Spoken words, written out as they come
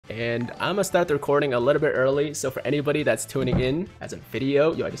And I'm gonna start the recording a little bit early, so for anybody that's tuning in as a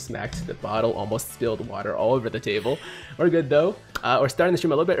video, yo, I just smacked the bottle, almost spilled water all over the table. We're good though. We're starting the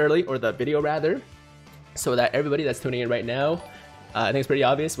stream a little bit early, or the video rather, so that everybody that's tuning in right now, I think it's pretty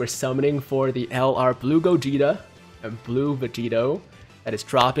obvious, we're summoning for the LR Blue Gogeta and Blue Vegito that is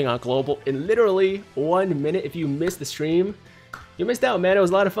dropping on Global in literally 1 minute. If you missed the stream, you missed out, man. It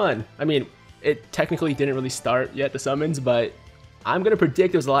was a lot of fun. I mean, it technically didn't really start yet, the summons, but I'm gonna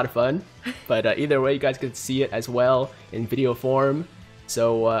predict it was a lot of fun. But either way, you guys could see it as well in video form.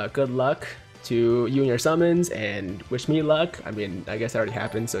 So good luck to you and your summons, and wish me luck. I mean, I guess it already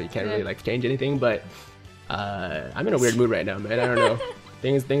happened, so you can't really like change anything. But I'm in a weird mood right now, man. I don't know.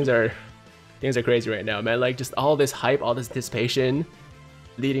 things are crazy right now, man. Like just all this hype, all this anticipation,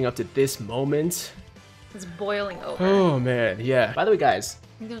 leading up to this moment. It's boiling over. Oh man, yeah. By the way, guys, I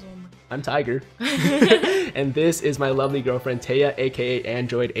think there's one more. I'm Tiger, and this is my lovely girlfriend Taya, aka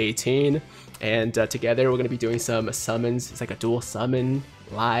Android 18, and together we're gonna be doing some summons. It's like a dual summon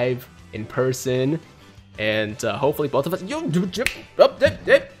live in person, and hopefully both of us.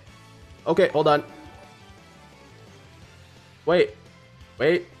 Okay, hold on. Wait.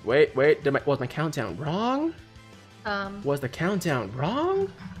 Was my countdown wrong? Was the countdown wrong?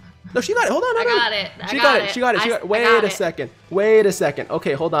 No, she got it. Hold on. I got it. She got it. Wait a second.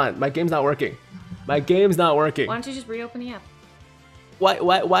 Okay, hold on. My game's not working. Why don't you just reopen the app?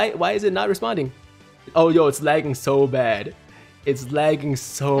 Why is it not responding? Oh, yo, it's lagging so bad. It's lagging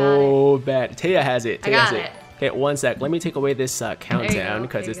so bad. Taya has it. I got it. Okay, 1 sec. Let me take away this countdown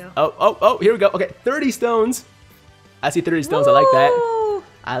because it's oh, here we go. Okay, 30 stones. I see 30 stones. Woo!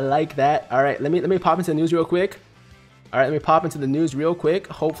 I like that. All right, let me pop into the news real quick.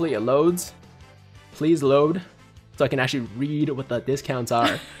 Hopefully it loads. Please load, so I can actually read what the discounts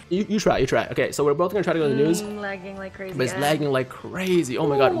are. you try. Okay, so we're both gonna try to go to the news. Lagging like crazy. But it's lagging like crazy. Oh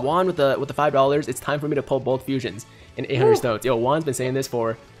my god, Juan with the $5. It's time for me to pull both fusions in 800 stones. Yo, Juan's been saying this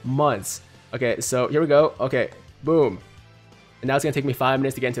for months. Okay, so here we go. Okay, boom. And now it's gonna take me 5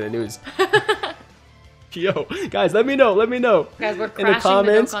 minutes to get into the news. Yo, guys, let me know. Guys, we're crashing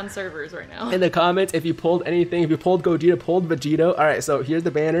the Dokkan servers right now. In the comments, if you pulled anything, if you pulled Gogeta, pulled Vegito. All right, so here's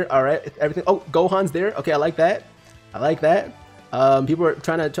the banner. All right, everything. Oh, Gohan's there. Okay, I like that. People were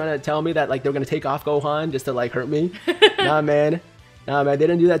trying to tell me that like they were gonna take off Gohan just to like hurt me. Nah, man, they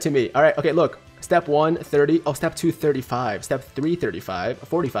didn't do that to me. All right, okay, look. Step 1, 30. Oh, step 2, 35. Step 3, 35.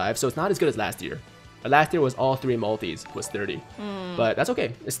 45. So it's not as good as last year. Last year was all 3 multis was 30, but that's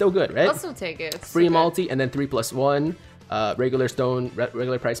okay. It's still good, right? I'll still take it. It's free multi and then 3+1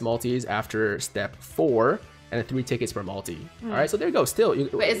 regular price multis after step 4, and then 3 tickets per multi. All right, so there you go. Still,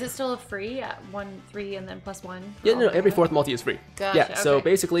 wait, is it still a free at 1, 3, and then +1? Yeah, no, every 4th multi is free. Gotcha, yeah, so okay.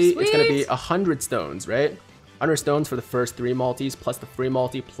 basically it's gonna be 100 stones, right? 100 stones for the first 3 multis plus the free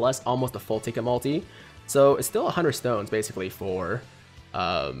multi plus almost a full ticket multi. So it's still 100 stones basically for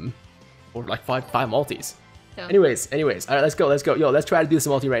or like five multis. Yeah. Anyways, all right, let's go. Yo, let's try to do this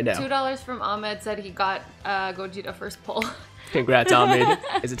multi right now. $2 from Ahmed said he got Gogeta first pull. Congrats, Ahmed.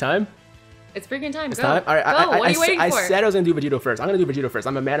 Is it time? It's freaking time. It's time. All right. What are you waiting for? I said I was gonna do Vegito first. I'm gonna do Vegito first.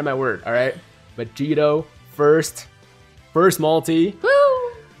 I'm a man of my word. All right. Vegito first multi.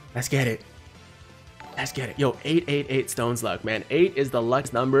 Woo! Let's get it. Yo, 888 stones luck, man. 8 is the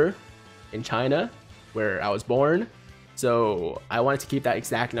luck number in China, where I was born. So I wanted to keep that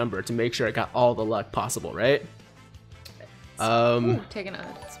exact number to make sure I got all the luck possible, right? Taking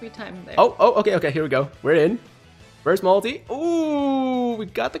a sweet time there. Oh, okay, here we go. We're in. First multi. Ooh, we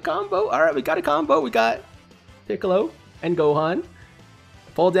got the combo. All right, we got a combo. We got Piccolo and Gohan.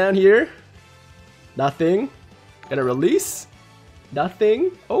 Pull down here. Nothing. Gonna release.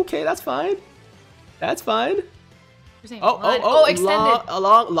 Nothing. Okay, that's fine. Oh, extended.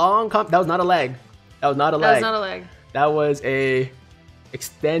 Long comp. That was not a lag. That was a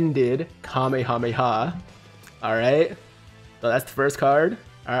extended Kamehameha. All right. So that's the first card.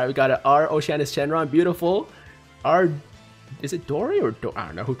 All right, we got an R Oceanus Shenron. Beautiful. R. Is it Dory or I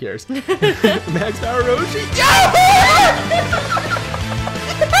don't know. Who cares? Max Power Roshi.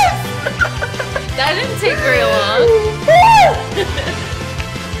 That didn't take very long.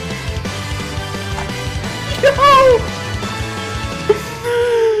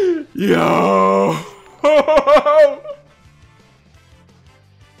 Yo.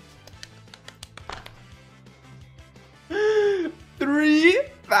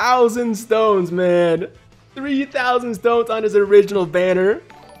 3,000 stones, man. 3,000 stones on his original banner.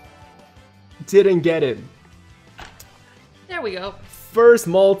 Didn't get it. There we go. First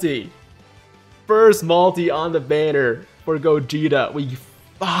multi on the banner for Gogeta. We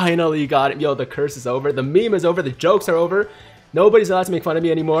finally got it. Yo, the curse is over. The meme is over. The jokes are over. Nobody's allowed to make fun of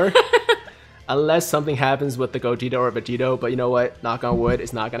me anymore. Unless something happens with the Gogeta or Vegito, but you know what? Knock on wood,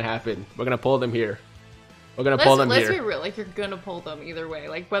 it's not gonna happen. We're gonna pull them here. We're gonna pull them here. Let's be real, like you're gonna pull them either way,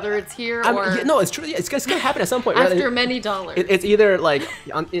 like whether it's here or... Yeah, no, it's true. It's gonna happen at some point. After many dollars. It's either like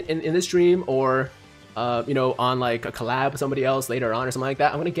in this stream or, you know, on like a collab with somebody else later on or something like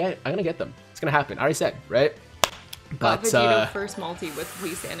that. I'm gonna get them. It's gonna happen. I already said, right? But Vegito first multi with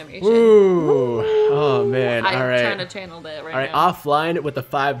Whis animation. Ooh. Oh man. All right. I'm trying to channel that right now. All right, offline with the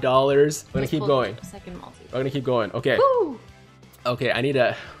 $5. We're gonna keep going. Second multi. We're gonna keep going. Okay. Woo! Okay, I need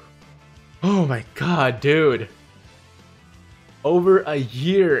a... Oh my god, dude. Over a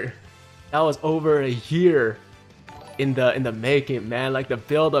year. That was over a year in the making, man. Like the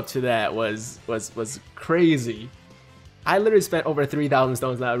build up to that was crazy. I literally spent over 3,000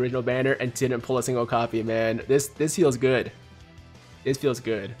 stones on that original banner and didn't pull a single copy, man. This feels good. This feels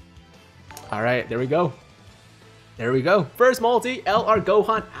good. All right, there we go. There we go. First multi, LR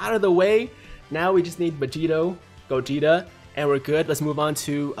Gohan out of the way. Now we just need Vegito, Gogeta, and we're good. Let's move on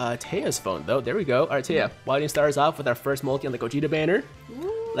to Taya's phone, though. There we go. All right, Taya, why don't you start us off with our first multi on the Gogeta banner?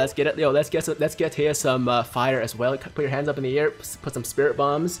 Ooh. Let's get it. Yo, let's get Taya some fire as well. Put your hands up in the air. Put some spirit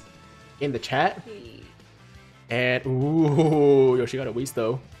bombs in the chat. And ooh, yo, she got a Whis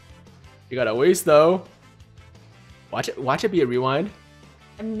though. You got a Whis though. Watch it be a rewind.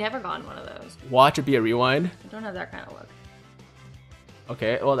 I've never gotten one of those. Watch it be a rewind. I don't have that kind of luck.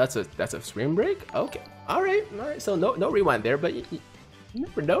 Okay, well that's a screen break. Okay, all right. So no rewind there, but you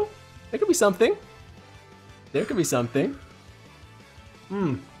never know. There could be something. There could be something.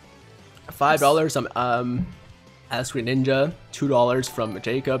 $5 from Ascreen Ninja, $2 from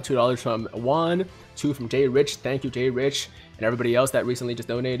Jacob, $2 from Juan, 2 from J Rich. Thank you, J Rich, and everybody else that recently just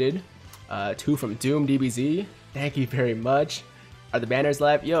donated. 2 from Doom DBZ. Thank you very much. Are the banners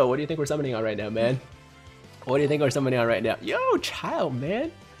live? Yo, what do you think we're summoning on right now, man? What do you think we're summoning on right now? Yo, child,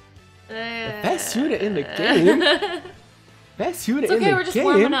 man. The best unit in the game. Best unit in the game. It's okay, we're just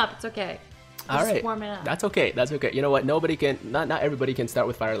warming up. It's okay. All right. Warming up. That's okay. That's okay. You know what? Nobody can, not everybody can start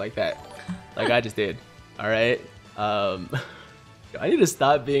with fire like that. Like I just did. All right. I need to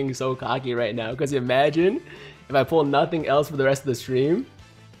stop being so cocky right now, because imagine if I pull nothing else for the rest of the stream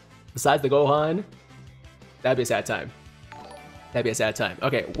besides the Gohan. That'd be a sad time. That'd be a sad time.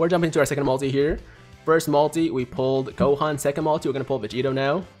 Okay, we're jumping into our second multi here. First multi, we pulled Gohan. Second multi, we're gonna pull Vegito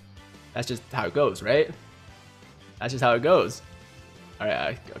now. That's just how it goes, right? That's just how it goes. All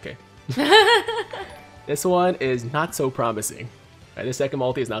right, okay. This one is not so promising. All right, this second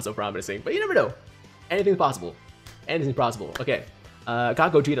multi is not so promising, but you never know. Anything's possible. Anything's possible. Okay,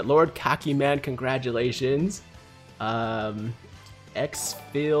 got Gogeta. Lord Kaki Man, congratulations.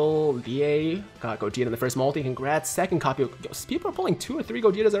 Xphil DA got Gogeta in the first multi. Congrats. Second copy. People are pulling 2 or 3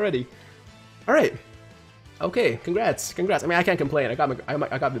 Gogetas already. All right. Okay. Congrats. Congrats. I mean, I can't complain. I got my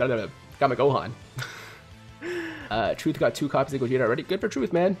Gohan. Truth got 2 copies of Gogeta already. Good for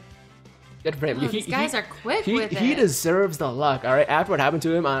Truth, man. Good for him. Oh, these guys are quick with it. He deserves the luck. All right. After what happened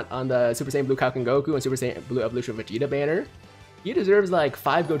to him on the Super Saiyan Blue Kaioken Goku and Super Saiyan Blue Evolution Vegeta banner, he deserves like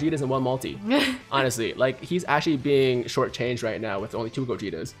 5 Gogetas in 1 multi. Honestly, like he's actually being shortchanged right now with only 2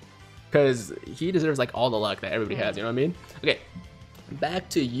 Gogetas, because he deserves like all the luck that everybody has. You know what I mean? Okay, back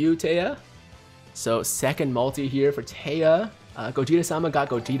to you, Taya. So second multi here for Taya. Gogeta-sama got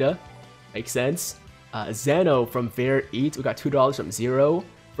Gogeta. Makes sense. Zeno from Fair Eats. We got $2 from Zero.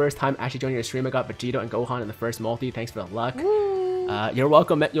 First time actually joining your stream. I got Vegito and Gohan in the first multi. Thanks for the luck. You're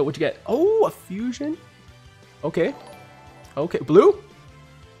welcome. Yo, what'd you get? Oh, a fusion. Okay. Okay, blue?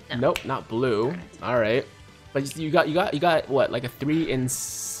 No. Nope, not blue. All right, but you got what, like a 3 in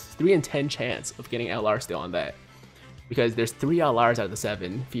 10 chance of getting LR still on that, because there's 3 LRs out of the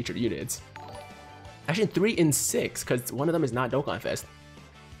 7 featured units. Actually, 3 in 6, because one of them is not Dokkan Fest.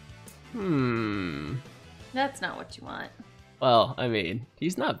 That's not what you want. Well, I mean,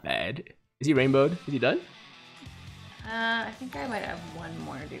 he's not bad. Is he rainbowed? Is he done? I think I might have one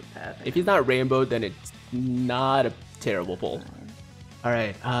more dupe path. If he's not rainbowed, then it's not a terrible pull. All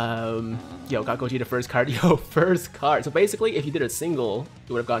right, yo, got Gogeta first card. Yo, first card. So basically, if he did a single,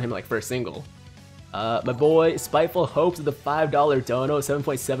 it would have gotten him like first single. My boy, Spiteful Hopes of the $5 dono,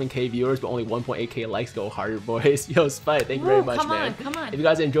 7.7k viewers, but only 1.8k likes. Go harder, boys. Yo, Spite, thank you very much, man. Come on. If you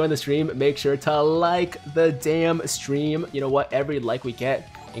guys are enjoying the stream, make sure to like the damn stream. You know what? Every like we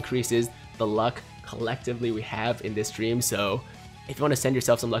get increases the luck collectively we have in this stream. So if you want to send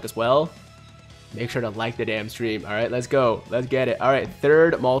yourself some luck as well, make sure to like the damn stream. All right, let's go. Let's get it. All right,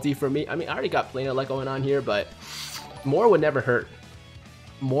 third multi for me. I mean, I already got plenty of luck going on here, but more would never hurt.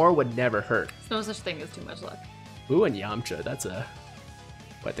 More would never hurt. There's no such thing as too much luck. Ooh, and Yamcha. That's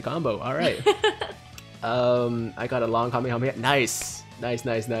quite the combo. All right. I got a long Kamehameha. Nice.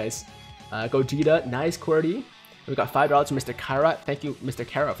 Gogeta, nice QWERTY. We got $5 from Mr. Kara. Thank you, Mr.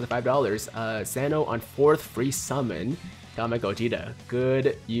 Kara, for the $5. Xano on 4th free summon. Got my Gogeta.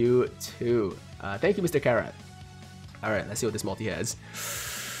 Good, you too. Thank you, Mr. Kara. Alright, let's see what this multi has.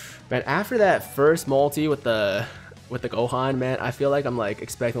 Man, after that first multi with the Gohan, man, I feel like I'm like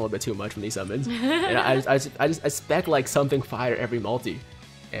expecting a little bit too much from these summons. And I just expect like something fire every multi.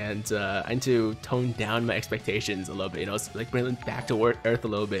 And I need to tone down my expectations a little bit, you know, like bring them back to earth a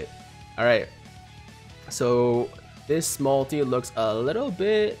little bit. Alright. So this multi looks a little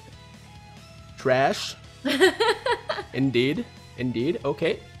bit trash. Indeed.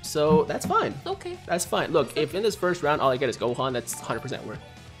 Okay. So that's fine. Okay. That's fine. Look, if in this first round all I get is Gohan, that's 100% worth.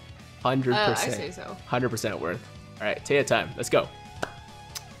 100%. I say so. 100% worth. Alright, Taya time. Let's go.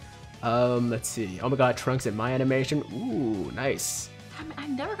 Let's see. Oh my god, Trunks in my animation. Ooh, nice. I've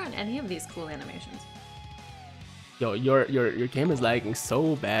never gotten any of these cool animations. Yo, your game is lagging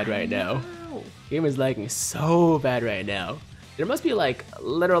so bad right now. Game is lagging so bad right now. There must be like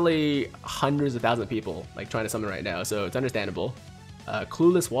literally hundreds of thousands of people like trying to summon right now, so it's understandable.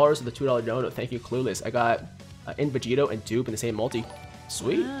 Clueless Walrus with the $2 donut. Thank you, Clueless. I got in Vegito and Dupe in the same multi.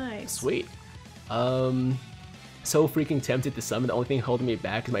 Sweet. Nice. Sweet. So freaking tempted to summon. The only thing holding me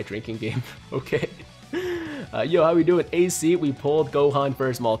back is my drinking game. Okay. Yo, how we doing? AC, we pulled Gohan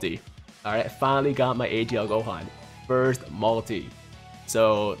first multi. Alright, finally got my AGL Gohan. First multi.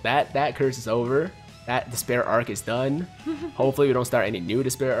 So that curse is over. That despair arc is done. Hopefully we don't start any new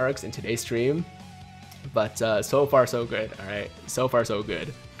despair arcs in today's stream. But so far so good. Alright, so far so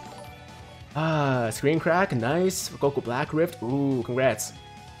good. Screen crack, nice. Goku Black Rift, ooh, congrats.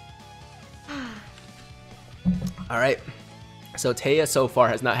 Alright, so Taya so far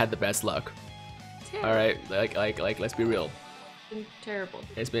has not had the best luck. Alright, like let's be real. It's been terrible.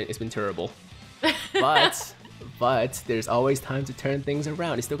 It's been terrible. But there's always time to turn things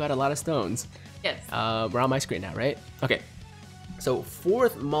around. He's still got a lot of stones. Yes. We're on my screen now, right? Okay. So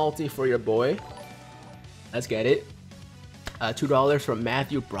 4th multi for your boy. Let's get it. $2 from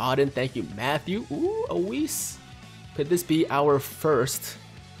Matthew Broaden. Thank you, Matthew. Ooh, a Whis. Could this be our first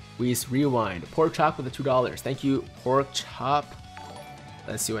Whis rewind? Pork chop with the $2. Thank you, Pork Chop.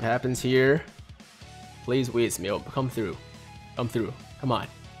 Let's see what happens here. Please, Whis, meal, come through. Come through. Come on.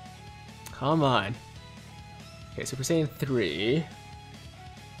 Come on. Okay, Super Saiyan 3.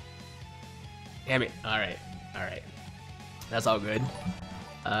 Damn it. Alright. Alright. That's all good.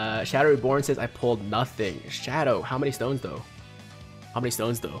 Shadow Reborn says I pulled nothing. Shadow, how many stones though? How many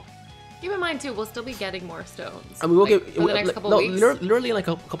stones though? Keep in mind too, we'll still be getting more stones. I mean, we'll like, get for the next couple weeks. Literally in like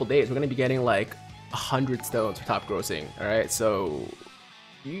a couple days, we're gonna be getting like 100 stones for top grossing. All right, so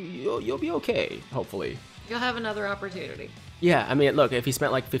you'll be okay, hopefully. You'll have another opportunity. Yeah, I mean, look, if he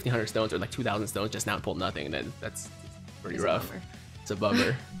spent like 1,500 stones or like 2,000 stones just now and pulled nothing, then that's pretty rough. It's a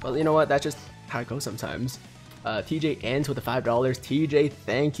bummer. But you know what? That's just how it goes sometimes. TJ ends with the $5. TJ,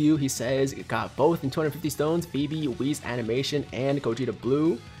 thank you. He says got both in 250 stones. Phoebe, Whis animation, and Gogeta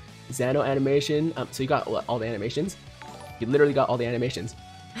Blue. Xano animation. So you got all the animations? You literally got all the animations,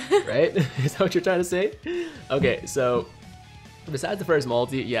 right? Is that what you're trying to say? Okay, so besides the first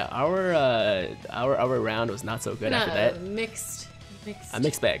multi, yeah, our round was not so good after that. Mixed. A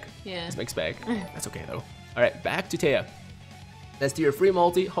mixed bag. Yeah. It's a mixed bag. That's okay though. All right, back to Taya. Let's do your free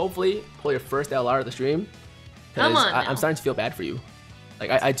multi. Hopefully, pull your first LR of the stream. Come on. I'm starting to feel bad for you. Like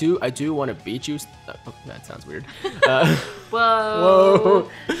I do want to beat you. Oh, that sounds weird. Whoa.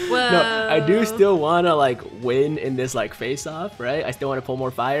 No, I do still want to like win in this like face off, right? I still want to pull more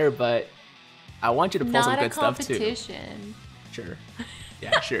fire, but I want you to pull some good stuff too. Not a competition. Sure.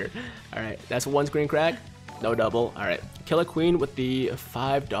 Yeah, sure. All right, that's one screen crack. No double. All right, Killer Queen with the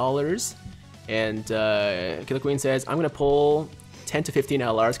 $5, and Killer Queen says I'm gonna pull 10 to 15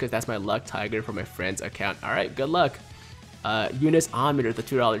 LRs because that's my luck tiger for my friend's account. All right, good luck. Eunice Amir, the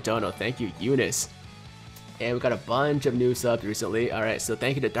 $2 dono. Thank you, Eunice. And we got a bunch of new subs recently. All right, so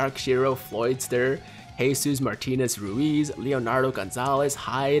thank you to Dark Shiro, Floydster, Jesus Martinez Ruiz, Leonardo Gonzalez,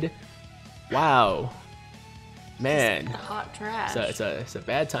 Hyde. Wow, man. Hot trash. So it's a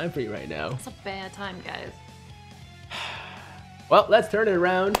bad time for you right now. It's a bad time, guys. Well, let's turn it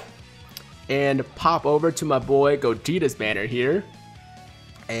around and pop over to my boy Gogeta's banner here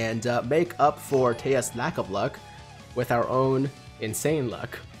and make up for Taya's lack of luck with our own insane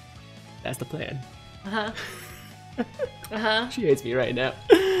luck. That's the plan. She hates me right now.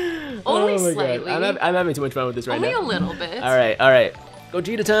 Only oh my slightly. God. I'm having too much fun with this right Only now. a little bit. All right.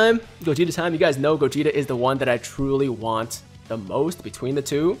 Gogeta time. Gogeta time. You guys know Gogeta is the one that I truly want the most between the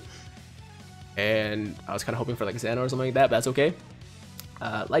two. And I was kind of hoping for like a Xano or something like that, but that's okay.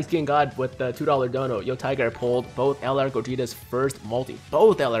 Light Skin God with the $2 dono. Yo, Tiger pulled both LR Gogeta's first multi.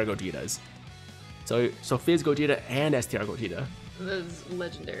 Both LR Gogetas. So Fizz Gogeta and STR Gogeta. This is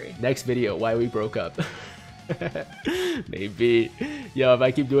legendary. Next video, why we broke up. Maybe. Yo, if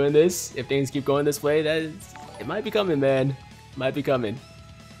I keep doing this, if things keep going this way, it might be coming, man. Might be coming.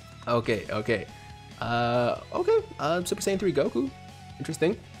 Okay. Okay. Super Saiyan 3 Goku.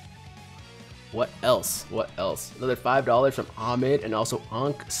 Interesting. What else? What else? Another $5 from Ahmed and also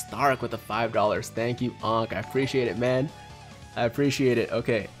Ankh Stark with the $5. Thank you, Ankh. I appreciate it, man. I appreciate it.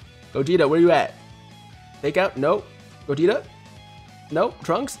 Okay. Gogeta, where you at? Fake out? Nope. Gogeta? Nope.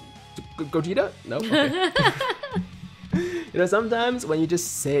 Trunks? Gogeta? Nope. Okay. You know, sometimes when you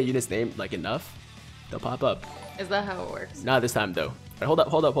just say a unit's name like enough, they'll pop up. Is that how it works? Not this time, though. Right, hold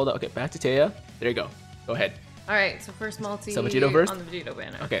up. Okay, back to Taya. There you go. Go ahead. Alright, so first multi so Vegito first? on the Vegito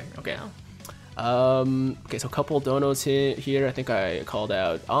banner. Okay. Now. Okay, so a couple donos here. I think I called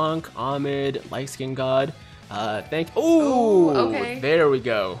out Ankh, Ahmed, Light Skin God. Ooh, okay. There we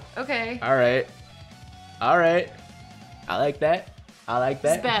go. Okay. All right. I like that. It's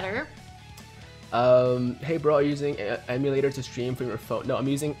better. Hey bro, are you using an emulator to stream from your phone? No, I'm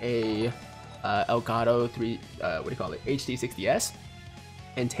using a Elgato 3, what do you call it? HD60S.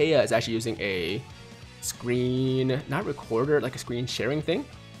 And Taya is actually using a screen, not recorder, like a screen sharing thing.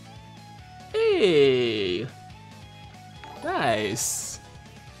 Hey, nice.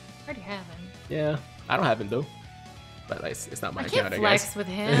 I already have him. Yeah, I don't have him though. But it's not my account, I Flex guess. with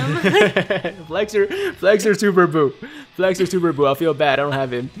him. Flexer Super Boo. Flexer Super Boo. I feel bad. I don't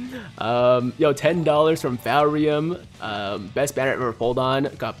have him. Yo, $10 from Valrium. Best banner ever pulled on.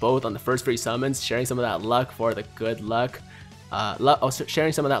 Got both on the first free summons. Sharing some of that luck for the good luck.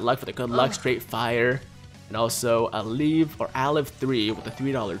 Sharing some of that luck for the good luck. Straight fire. And also Aliv 3 with the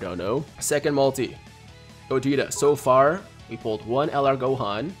 $3 dono. Second multi. Gogeta. So far, we pulled one LR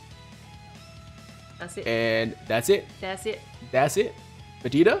Gohan. That's it. And that's it. That's it. That's it.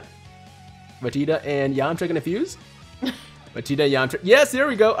 Vegeta and Yamcha gonna fuse? Vegeta and Yamcha. Yes, there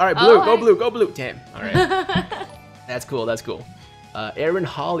we go. All right, blue. Go blue. Go blue. Damn. All right. That's cool. That's cool. Aaron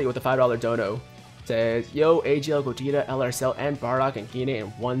Holly with the $5 dono says, yo, AGL, Gogeta, LR Cell, and Bardock and Hine in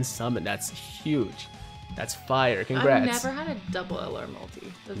one summon. That's huge. That's fire. Congrats. I've never had a double LR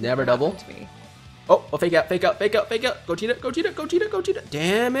multi. Never double? To me. Oh, fake out. Gogeta.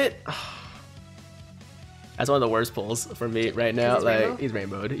 Damn it. That's one of the worst pulls for me right now. Like, he's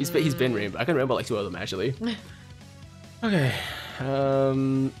rainbowed. He's been rainbowed. I can rainbow like 2 of them actually. Okay.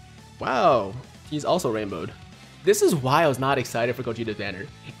 Wow. He's also rainbowed. This is why I was not excited for Gogeta's banner.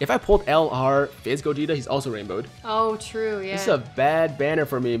 If I pulled LR Fizz Gogeta, he's also rainbowed. Oh, true. Yeah. This is a bad banner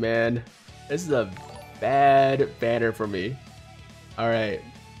for me, man. This is a bad banner for me. All right.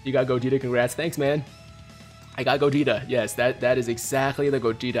 You got Gogeta. Congrats. Thanks, man. I got Gogeta. Yes, that is exactly the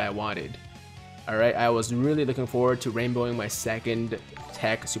Gogeta I wanted. Alright, I was really looking forward to rainbowing my second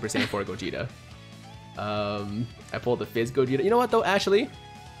tech Super Saiyan 4 Gogeta. I pulled the Fizz Gogeta. You know what though, actually?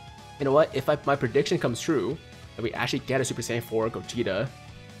 You know what? If my prediction comes true, and we actually get a Super Saiyan 4 Gogeta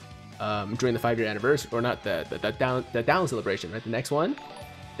during the 5-year anniversary, or not the down celebration, right? The next one,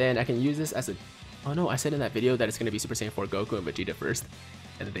 then I can use this as a... Oh no, I said in that video that it's going to be Super Saiyan 4 Goku and Vegeta first.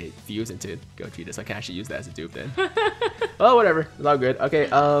 And then they fuse into Gogeta, so I can actually use that as a dupe then. Well, whatever. It's all good. Okay,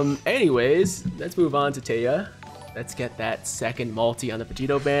 anyways, let's move on to Taya. Let's get that second multi on the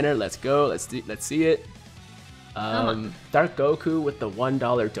Vegito banner. Let's go. Let's see it. Dark Goku with the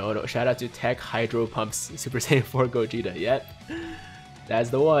 $1 dono. Shout out to Tech Hydro Pumps Super Saiyan 4 Gogeta. Yep.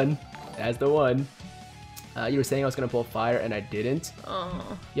 That's the one. That's the one. You were saying I was gonna pull fire and I didn't.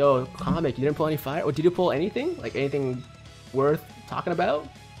 Oh. Yo, Comic, you didn't pull any fire? Or did you pull anything? Like anything worth talking about?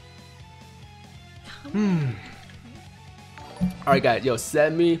 Alright guys, yo,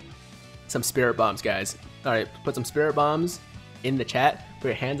 send me some spirit bombs, guys. Alright, put some spirit bombs in the chat. Put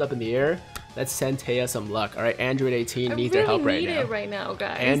your hands up in the air. Let's send Taya some luck. Alright, Android 18 needs our help right now. I need it right now,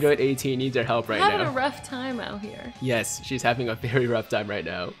 guys. Android 18 needs our help right now. Having a rough time out here. Yes, she's having a very rough time right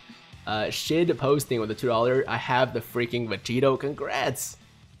now. Shid posting with the $2. I have the freaking Vegito. Congrats.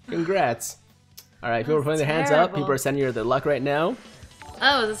 Congrats. Alright, people are putting their hands up. People are sending you the luck right now.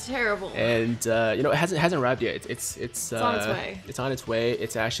 Oh, that's terrible. And you know, it hasn't arrived yet. It's on its way. It's on its way.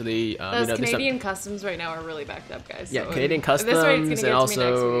 It's actually those you know, Canadian customs right now are really backed up, guys. Yeah, so Canadian customs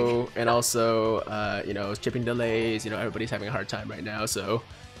and also you know, shipping delays. You know, everybody's having a hard time right now, so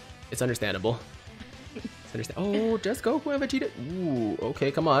it's understandable. It's understandable. Oh, just go Vegeta. Ooh, okay,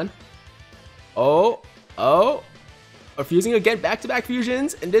 come on. Oh, we're fusing again, back-to-back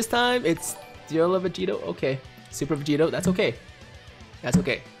fusions, and this time it's still a Vegito. Okay, Super Vegito. That's okay. That's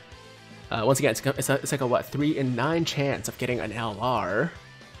okay. Once again, it's like a what 3 in 9 chance of getting an LR.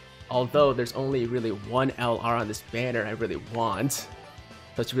 Although there's only really one LR on this banner I really want.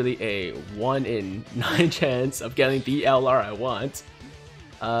 So it's really a 1 in 9 chance of getting the LR I want.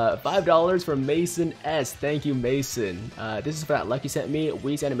 $5 from Mason S. Thank you, Mason. This is for that luck you sent me.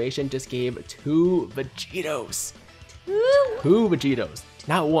 Whis Animation just gave 2 Vegitos. 2 Vegitos.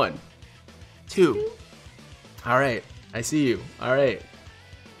 Not 1. 2. Alright, I see you. Alright.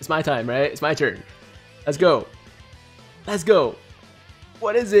 It's my time, right? It's my turn. Let's go. Let's go.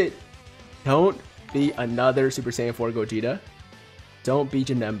 What is it? Don't be another Super Saiyan 4 Gogeta. Don't be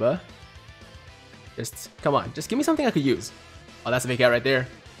Janemba. Just, come on. Just give me something I could use. Oh, that's the fake out right there.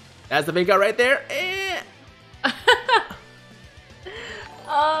 That's the fake out right there. Eh.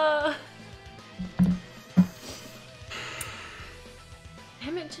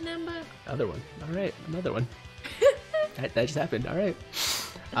 Damn it, Janemba. Another one. All right, another one. that just happened. All right.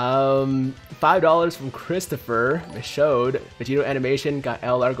 $5 from Christopher. It showed Vegito Animation got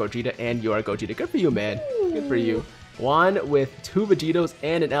LR Gogeta and your Gogeta. Good for you, man. Good for you. One with 2 Vegitos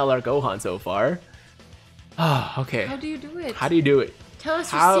and an LR Gohan so far. Oh, okay. How do you do it? How do you do it? Tell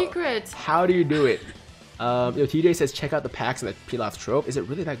us your secrets. How do you do it? TJ says check out the packs in the Pilaf trope. Is it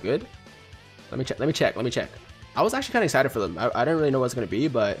really that good? Let me check. I was actually kind of excited for them. I didn't really know what it's gonna be,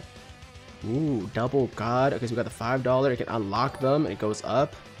 but ooh, double god. Okay, so we got the $5. I can unlock them and it goes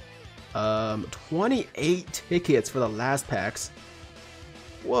up. 28 tickets for the last packs.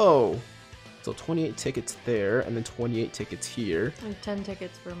 Whoa. So 28 tickets there, and then 28 tickets here. And 10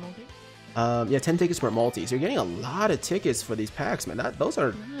 tickets for a multi. Yeah, 10 tickets for multi. So you're getting a lot of tickets for these packs, man. Those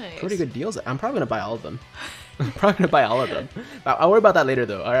are pretty good deals. I'm probably gonna buy all of them. I'll worry about that later,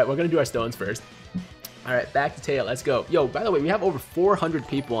 though. All right, we're gonna do our stones first. All right, back to Taya. Let's go. Yo, by the way, we have over 400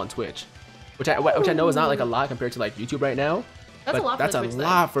 people on Twitch, which I know is not like a lot compared to like YouTube right now. That's a lot. That's a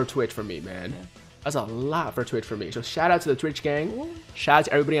lot for Twitch for me, man. Yeah. That's a lot for Twitch for me. So shout out to the Twitch gang. Ooh. Shout out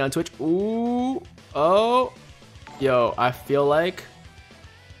to everybody on Twitch. Ooh, oh, yo, I feel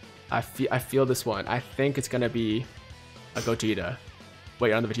this one. I think it's gonna be a Gogeta. Wait,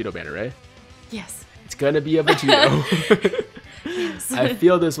 you're on the Vegito banner, right? Yes. It's gonna be a Vegito. Yes. I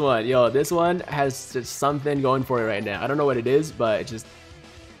feel this one. Yo, this one has just something going for it right now. I don't know what it is, but it just,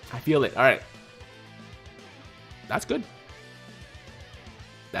 I feel it. All right. That's good.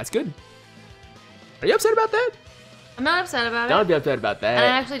 That's good. Are you upset about that? I'm not upset about it. Don't be upset about that. And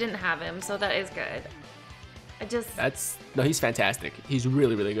I actually didn't have him, so that is good. No, he's fantastic. He's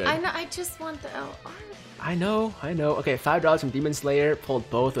really, really good. I know. I just want the LR. I know. Okay, $5 from Demon Slayer. Pulled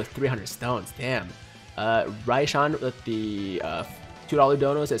both with 300 stones. Damn. Raishan with the $2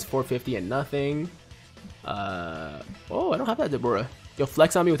 dono says 450 and nothing. Oh, I don't have that Deborah. Yo,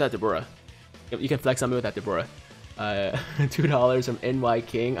 flex on me with that Deborah. You can flex on me with that Deborah. $2 from NY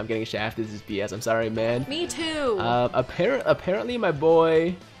King. I'm getting shafted. This is BS. I'm sorry, man. Me too. Apparently my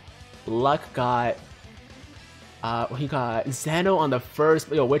boy Luck got he got Zeno on the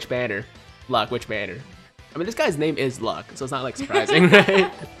first. Yo, which banner? Luck, which banner? I mean, this guy's name is Luck, so it's not like surprising,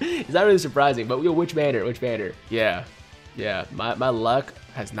 right? It's not really surprising, but yo, which banner? Which banner? Yeah. My luck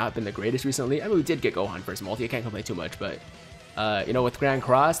has not been the greatest recently. I mean, we did get Gohan first multi. I can't complain too much, but you know, with Grand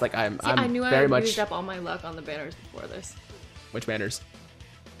Cross, like I'm I knew very I much used up all my luck on the banners before this. Which banners?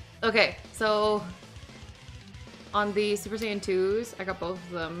 Okay, so on the Super Saiyan 2s, I got both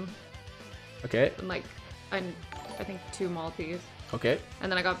of them. Okay. And like, I think 2 multis. Okay.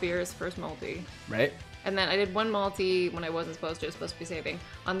 And then I got Beer's first multi. Right. And then I did 1 multi when I wasn't supposed to. I was supposed to be saving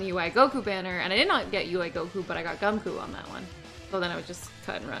on the UI Goku banner, and I did not get UI Goku, but I got Gumku on that one. So then I would just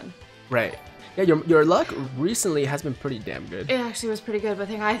cut and run. Right. Yeah, your luck recently has been pretty damn good. It actually was pretty good, but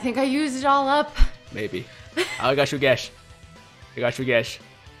I think I used it all up. Maybe. I got Shugesh.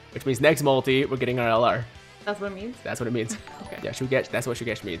 Which means next multi, we're getting our LR. That's what it means? That's what it means. Okay. Yeah, Shugesh, that's what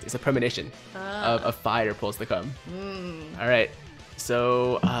Shugesh means. It's a premonition of fire pulls to come. Alright.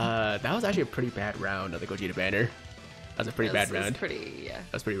 So, that was actually a pretty bad round of the Gogeta banner. That was a pretty bad round.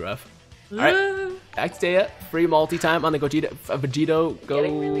 That was pretty rough. Alright, back to Taya. Free multi time on the Gogeta, Vegito,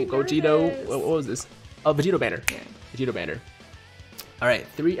 Gogeta. What was this? Oh, Vegito banner. Yeah. Vegito banner. Alright,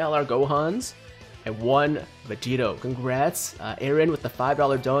 3 LR Gohans and 1 Vegito. Congrats. Aaron with the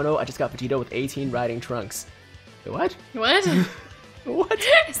 $5 dono. I just got Vegito with 18 riding trunks. Wait, what? What? What?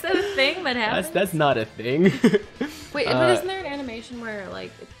 Is that a thing that happens? That's not a thing. Wait, but isn't there an animation where,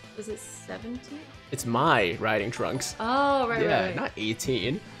 like, is it 17? It's my riding trunks. Oh, right, yeah, right. not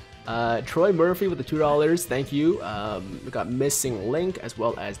 18. Troy Murphy with the $2. Thank you. We got Missing Link as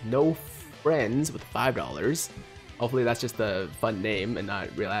well as No Friends with $5. Hopefully that's just a fun name and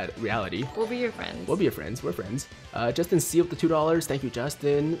not reality. We'll be your friends. We'll be your friends. We're friends. Justin C with the $2. Thank you,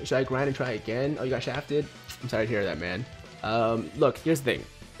 Justin. Should I grind and try again? Oh, you got shafted? I'm sorry to hear that, man. Look, here's the thing.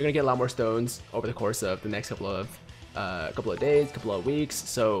 You're gonna get a lot more stones over the course of the next couple of days, couple of weeks.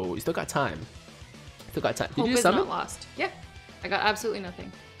 So you still got time. Still got time. Did Hope you is summon? not lost. Yeah, I got absolutely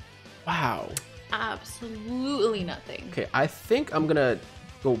nothing. Wow. Absolutely nothing. Okay, I think I'm gonna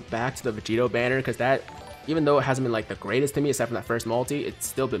go back to the Vegito banner because that, even though it hasn't been like the greatest to me, except for that first multi, it's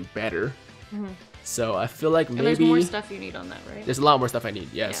still been better. So I feel like maybe and there's more stuff you need on that, right? There's a lot more stuff I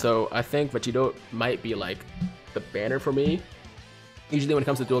need. Yeah. So I think Vegito might be like the banner for me. Usually when it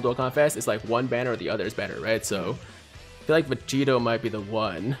comes to Dual Dokkan Fest, it's like one banner or the other is better, right? So I feel like Vegito might be the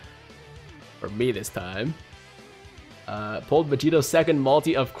one for me this time. Pulled Vegito's second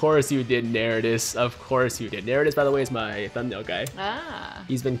multi. Of course you did, Nerdis. Of course you did. Nerdis, by the way, is my thumbnail guy. Ah.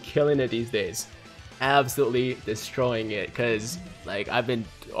 He's been killing it these days. Absolutely destroying it because like I've been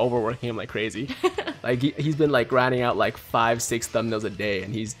overworking him like crazy. Like he's been like grinding out like 5-6 thumbnails a day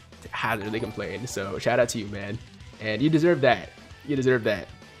and he's hasn't really complained. So shout out to you, man. And you deserve that. You deserve that.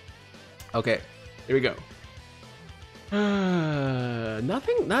 Okay, here we go.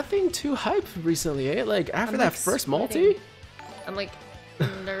 Nothing too hype recently, eh? Like after that first multi, I'm like,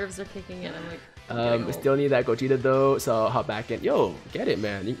 nerves are kicking in. I'm like, we still need that Gogeta though, so I'll hop back in. Yo, get it,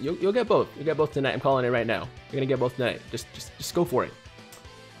 man. You'll get both. You get both tonight. I'm calling it right now. You're gonna get both tonight. Just go for it.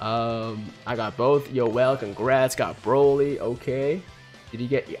 I got both. Yo, well, congrats. Got Broly. Okay. Did you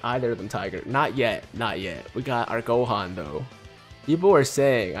get either of them, Tiger? Not yet. Not yet. We got our Gohan though. People were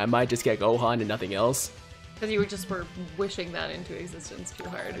saying I might just get Gohan and nothing else. Because you were wishing that into existence too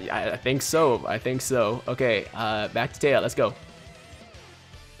hard. I think so. I think so. Okay, back to Taya. Let's go.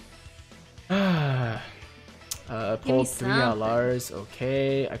 Pulled 3 LRs.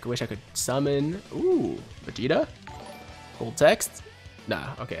 Okay, I wish I could summon. Ooh, Vegeta. Full text. Nah.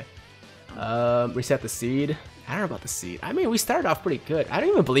 Okay. Reset the seed. I don't know about the seed. I mean, we started off pretty good. I don't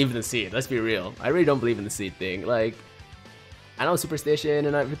even believe in the seed. Let's be real. I really don't believe in the seed thing. Like, I know superstition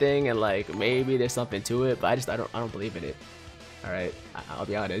and everything, and like maybe there's something to it, but I don't believe in it. All right, I'll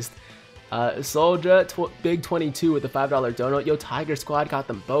be honest. Soldier Big 22 with the $5 donut. Yo, Tiger Squad got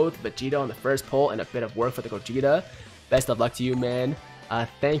them both. Vegeta on the first pull and a bit of work for the Gogeta. Best of luck to you, man.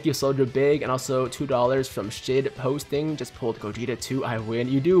 Thank you, Soldier Big, and also $2 from Shid Posting. Just pulled Gogeta 2. I win.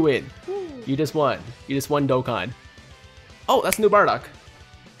 You do win. You just won. You just won Dokkan. Oh, that's new Bardock.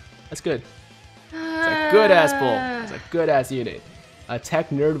 That's good. It's a good ass pull. It's a good ass unit. Tech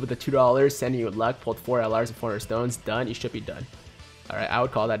Nerd with the $2, sending you luck. Pulled 4 LRs and 400 stones. Done. You should be done. All right, I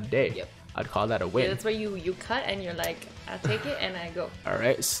would call that a day. Yep. I'd call that a win. Yeah, that's where you cut and you're like, I'll take it and I go. All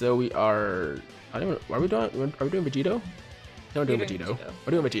right, so we are. I don't know. Are we doing Vegito? No, we're doing Vegito.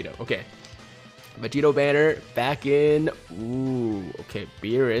 We're doing Vegito. Okay. Vegito banner back in. Ooh. Okay,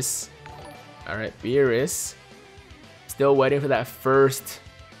 Beerus. All right, Beerus. Still waiting for that first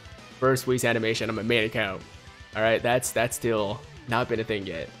Whis animation on my main account. All right, that's still not been a thing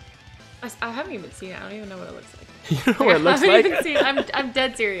yet. I haven't even seen it. I don't even know what it looks like. You know what it looks like? I'm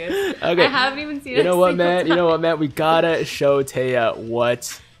dead serious. Okay. I haven't even seen it. You know what, man? You know what, man? We gotta show Taya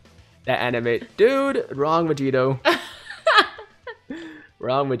what that anime. Dude, wrong Vegito.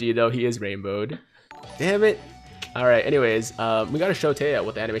 Wrong Vegito. He is rainbowed. Damn it. All right. Anyways, we gotta show Taya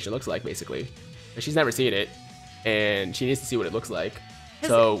what the animation looks like, basically. She's never seen it, and she needs to see what it looks like.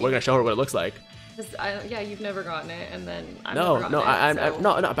 So we're gonna show her what it looks like. Yeah, you've never gotten it, and then I've no, never no, gotten it,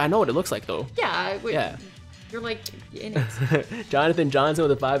 no, but I know what it looks like though. Yeah, yeah. You're like in it. Jonathan Johnson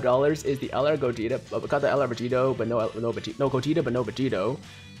with the $5 is the LR Gogeta. Got the LR Vegito, but no Gogeta, but no Vegito.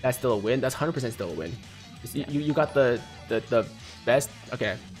 That's still a win. That's 100% still a win. Yeah. You got the best.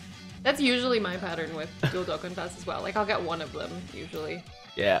 Okay. That's usually my pattern with Dual Dokkan Fest as well. Like I'll get one of them usually.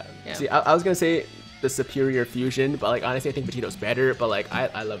 Yeah. See, I was gonna say the superior fusion, but like honestly, I think Vegito's better. But like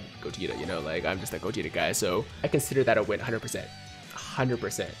I love Gogeta. You know, like I'm just a Gogeta guy, so I consider that a win. 100%.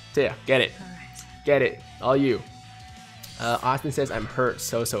 100%. So yeah, get it. Get it. All you. Austin says, I'm hurt.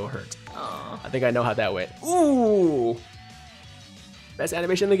 So hurt. Aww. I think I know how that went. Ooh! Best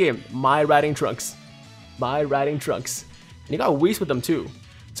animation in the game. My riding Trunks. My riding Trunks. And you got Whis with them too.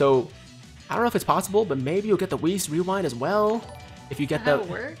 So, I don't know if it's possible, but maybe you'll get the Whis rewind as well. If you get How it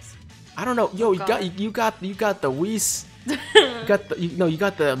works? I don't know. Yo, you got the Whis. you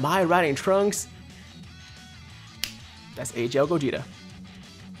got the My riding Trunks. That's HL Gogeta.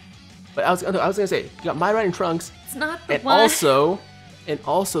 But I was gonna say, you got My riding Trunks. It's not the and one.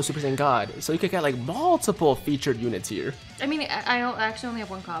 also Super Saiyan God. So you could get like multiple featured units here. I mean, I actually only have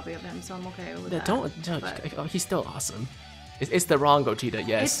one copy of him, so I'm okay with that. Oh, he's still awesome. It's the wrong Gogeta,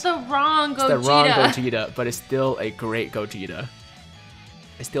 yes. It's the wrong Gogeta. It's the wrong Gogeta, but it's still a great Gogeta.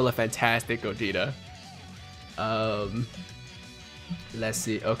 It's still a fantastic Gogeta. Let's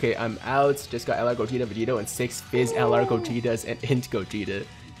see. Okay, I'm out. Just got LR Gogeta Vegito and 6 Fizz LR Gogetas and Int Gogeta.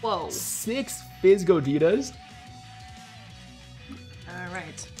 Whoa. 6 Fizz Gogetas?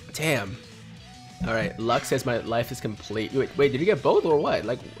 Alright. Damn. Alright, Lux says my life is complete. Wait, did you get both or what?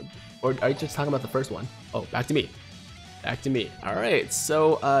 Like, or are you just talking about the first one? Oh, back to me. Back to me. Alright,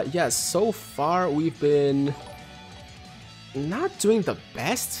 so, yeah, so far we've been not doing the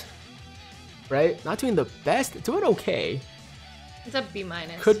best, right? Not doing the best. Doing okay. It's a B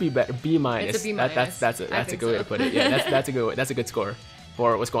minus. Could be better. B minus. It's a B minus. That's a good way to put it. Yeah, that's a good score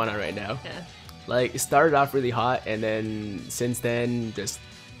for what's going on right now. Yeah. Like, it started off really hot, and then since then, just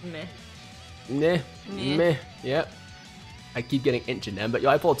meh. Yep. I keep getting Int in them, but yo,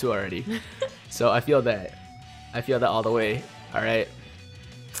 I pulled 2 already, so I feel that. I feel that all the way. All right.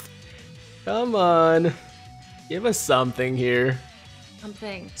 Come on, give us something here.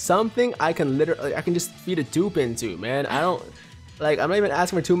 Something I can just feed a dupe into, man. I don't like. I'm not even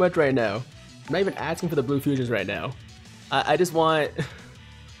asking for too much right now. I'm not even asking for the blue fusions right now. I just want.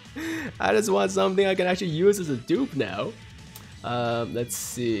 I just want something I can actually use as a dupe now. Let's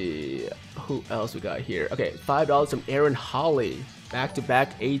see. Who else we got here? Okay, $5 from Aaron Holly.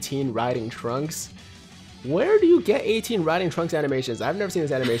 Back-to-back 18 riding trunks. Where do you get 18 riding trunks animations? I've never seen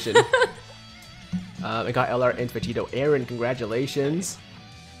this animation. I got LR Int Vegito. Aaron, congratulations.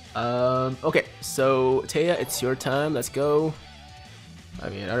 Okay, so Taya, it's your time. Let's go. I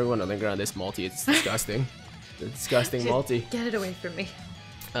mean, I don't want to linger on this multi. It's disgusting. The disgusting multi. Get it away from me.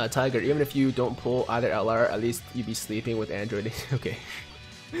 Tiger, even if you don't pull either LR, at least you'd be sleeping with Android. Okay.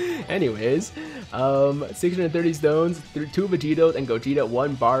 Anyways, 630 stones, 2 Vegitos and Gogeta,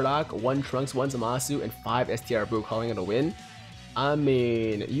 1 Bardock, 1 Trunks, 1 Zamasu, and 5 STR Boo, calling it a win. I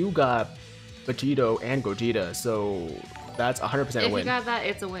mean, you got Vegito and Gogeta, so that's 100% a win. If you got that,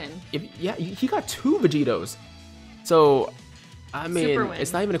 it's a win. Yeah, he got 2 Vegitos. So, I mean,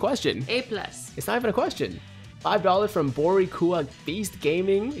 it's not even a question. A+. It's not even a question. $5 from Bori Kua Beast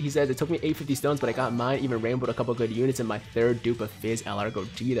Gaming. He says, it took me 850 stones, but I got mine, even rainbowed a couple good units in my 3rd dupe of Fizz LR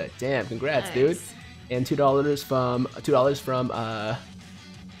Gogeta. Damn, congrats, dude. And $2 from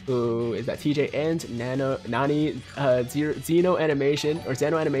who is that? TJ and Nani Xeno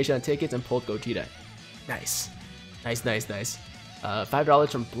Animation on tickets and pulled Gogeta. Nice. $5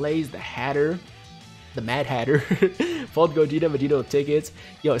 from Blaze the Hatter. The Mad Hatter. Fold Gogeta Vegito tickets.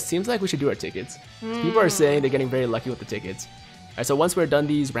 Yo, it seems like we should do our tickets. People are saying they're getting very lucky with the tickets. Alright, so once we're done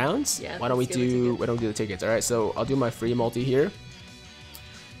these rounds, why don't we do the tickets? Alright, so I'll do my free multi here.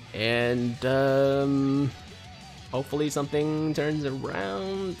 And hopefully something turns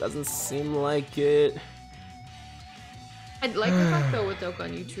around. Doesn't seem like it. I'd like the fact though with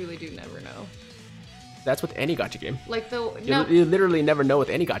Dokkan, you truly do never know. That's with any gacha game. Like you literally never know with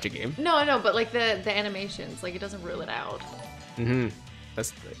any gacha game. No, but like the animations, like it doesn't rule it out.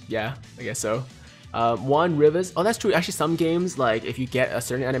 That's yeah, I guess so. Juan Rivas. Oh, that's true. Actually, some games, like if you get a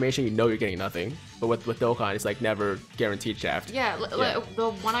certain animation, you know you're getting nothing. But with Dokkan, it's like never guaranteed shaft. Yeah,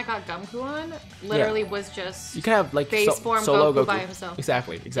 the one I got Gumku on literally was just you can have like base form solo Goku by himself.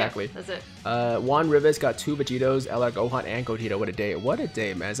 Exactly. Yeah, that's it. Juan Rivas got 2 Vegitos, LR Gohan, and Gogeta. What a day! What a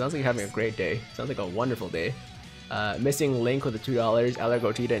day, man! Sounds like you're having a great day. Sounds like a wonderful day. Missing Link with the $2, LR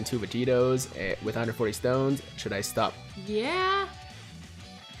Gogeta and 2 Vegitos with 140 stones. Should I stop? Yeah.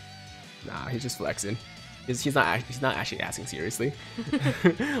 Nah, he's just flexing. He's not actually asking seriously.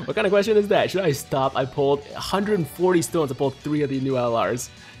 What kind of question is that? Should I stop? I pulled 140 stones. I pulled 3 of the new LRs.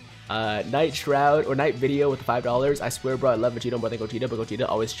 Night Shroud or Night Video with the $5. I swear, bro, I love Vegito more than Gogeta, but Gogeta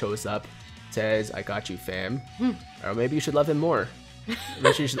always shows up. Says, I got you, fam. Or maybe you should love him more.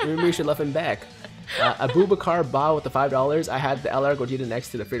 Maybe you should love him back. Abubakar Ba with the $5. I had the LR Gogeta next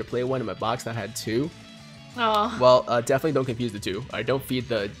to the free-to-play one in my box that had 2. Oh. Well, definitely don't confuse the 2. Alright, don't feed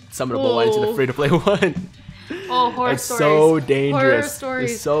the summonable one into the free-to-play one. Oh, horror it's stories. So dangerous. Horror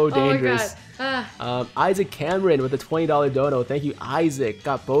stories. It's so dangerous. Oh my God. Isaac Cameron with a $20 dono. Thank you, Isaac.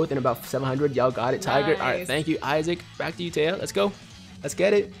 Got both in about 700. Y'all got it, Tiger. Nice. Alright, thank you, Isaac. Back to you, Taya. Let's go. Let's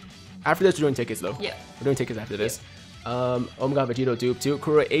get it. After this, we're doing tickets, though. Yeah. We're doing tickets after this. Oh my God, Vegito dupe too.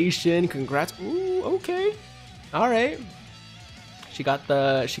 Croatian, congrats. Ooh, okay. Alright. She got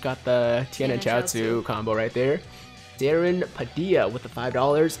the Tien and Chaozu combo right there. Darren Padilla with the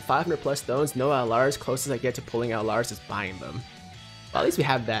 $5, 500 plus stones, no LRs. Closest I get to pulling LRs is buying them. Well, at least we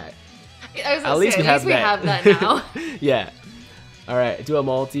have that. At least we have that now. Yeah. All right, do a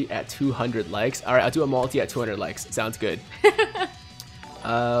multi at 200 likes. All right, I'll do a multi at 200 likes. Sounds good.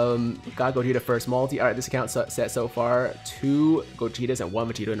 Got Gogeta first multi. All right, this account set so far 2 Gogetas and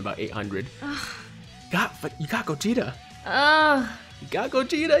 1 Vegito and about 800. But you got Gogeta. You got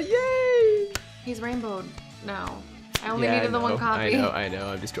Gogeta, yay! He's rainbowed now. I only needed the 1 copy. I know.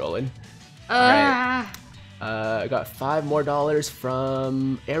 I'm just trolling. Alright. I got $5 more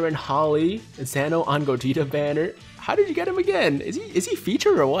from Aaron Holly and Sano on Gogeta banner. How did you get him again? Is he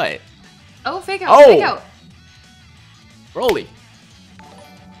featured or what? Oh, fake out. Fake out. Broly.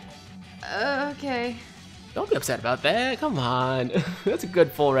 Okay. Don't be upset about that. Come on. That's a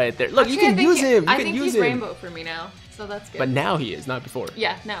good pull right there. Look, Actually, you can use him. I think he's rainbow for me now, so that's good. But now he is, not before.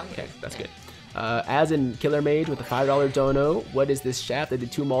 Yeah, now he okay, is. That's good. As in Killer Mage with a $5 dono. What is this shaft? I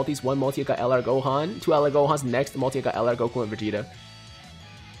did 2 multis. 1 multi I got LR Gohan. 2 LR Gohans. Next multi I got LR Goku and Vegeta.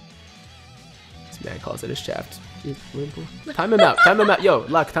 This man calls it a shaft. Time him out. Time him out. Yo,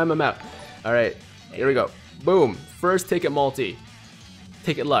 Luck, time him out. Alright, here we go. Boom. First ticket multi.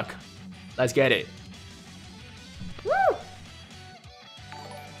 Ticket Luck. Let's get it. Woo!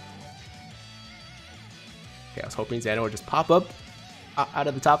 Okay, I was hoping Xano would just pop up out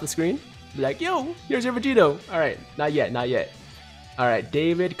of the top of the screen. Be like, yo, here's your Vegito. Alright, not yet, not yet. Alright,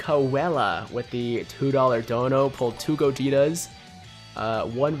 David Coella with the $2 dono. Pulled 2 Gogetas,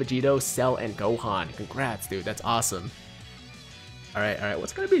 1 Vegito, Cell, and Gohan. Congrats, dude. That's awesome. Alright,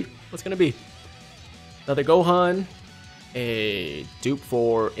 what's gonna be? What's gonna be? Another Gohan. A dupe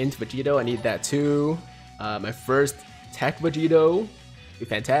for Int Vegito. I need that too. My first Tech Vegito. Be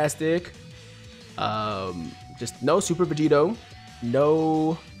fantastic. Just no Super Vegito.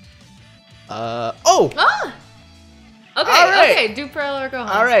 No. Okay, right. Okay, dupe for LR Gohan.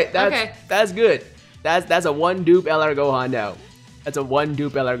 Alright, that's good. That's a 1 dupe LR Gohan now. That's a 1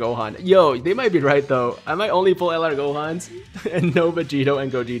 dupe LR Gohan. Yo, they might be right though. I might only pull LR Gohans and no Vegito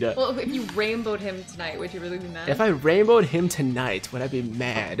and Gogeta. Well, if you rainbowed him tonight, would you really be mad? If I rainbowed him tonight, would I be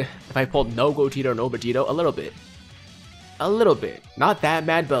mad? If I pulled no Gogeta or no Vegito? A little bit. A little bit. Not that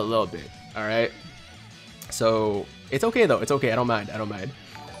mad, but a little bit. Alright? So, it's okay though. It's okay. I don't mind. I don't mind.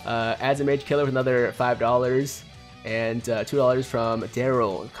 Adds a Mage Killer with another $5. And $2 from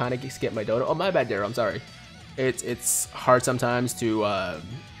Daryl. Kind of skipped my dono. Oh, my bad, Daryl. I'm sorry. It's hard sometimes to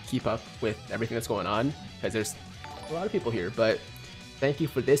keep up with everything that's going on because there's a lot of people here. But thank you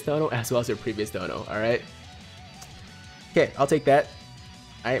for this dono as well as your previous dono. All right. Okay, I'll take that.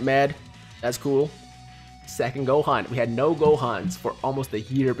 I ain't mad. That's cool. Second Gohan. We had no Gohans for almost a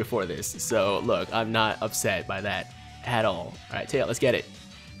year before this. So look, I'm not upset by that at all. All right, Tail, let's get it.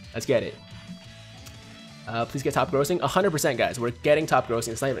 Let's get it. Please get top grossing. 100%, guys. We're getting top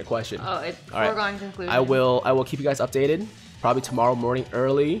grossing. It's not even a question. Oh, it's foregone conclusion. I will keep you guys updated. Probably tomorrow morning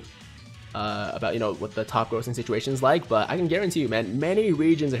early. About what the top grossing situation is like. But I can guarantee you, man, many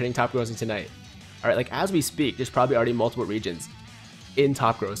regions are hitting top grossing tonight. All right, like as we speak, there's probably already multiple regions in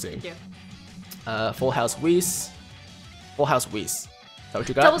top grossing. Yeah. Full House Whis. Full House Whis. Is that what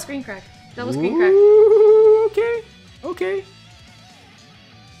you got? Double screen crack. Double screen crack. Okay. Okay.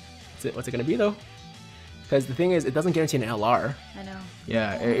 What's it gonna be though? Because the thing is, it doesn't guarantee an LR. I know.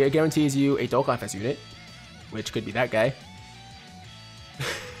 Yeah, it guarantees you a Dokkan Fest unit, which could be that guy.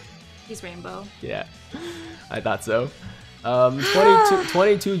 He's rainbow. Yeah, I thought so.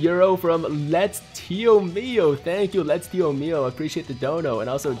 22 euro from Let's Tio Mio. Thank you, Let's Tio Mio. Appreciate the dono. And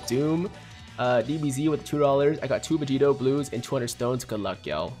also Doom DBZ with $2. I got 2 Vegito Blues and 200 stones. Good luck,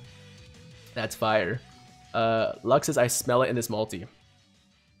 y'all. That's fire. Lux says I smell it in this multi.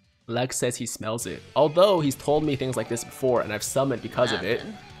 Lex says he smells it. Although he's told me things like this before and I've summoned because of it.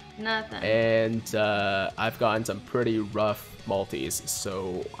 Nothing. And I've gotten some pretty rough multis,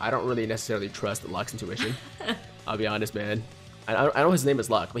 so I don't really necessarily trust Luck's intuition. I'll be honest, man. I know his name is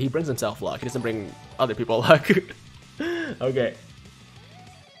Luck, but he brings himself luck. He doesn't bring other people luck. Okay.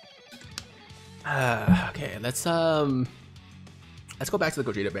 Okay, let's go back to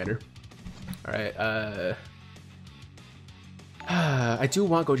the Gogeta banner. Alright, I do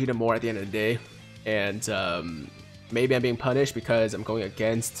want Gogeta more at the end of the day, and maybe I'm being punished because I'm going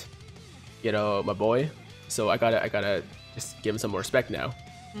against, my boy. So I gotta just give him some more respect now.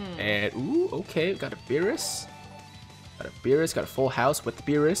 And ooh, okay, got a Beerus, got a full house with the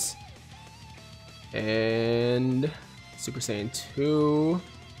Beerus, and Super Saiyan 2.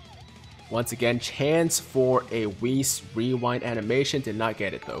 Once again, chance for a Whis rewind animation. Did not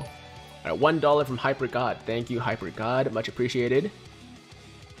get it though. Alright, $1 from Hyper God. Thank you, Hyper God. Much appreciated.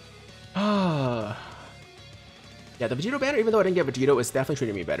 Yeah, the Vegito banner, even though I didn't get Vegito, is definitely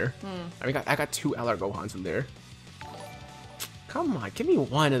treating me better. I mean, I got 2 LR Gohans from there. Come on, give me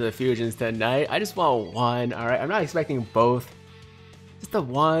one of the fusions tonight. I just want one, alright? I'm not expecting both. Just the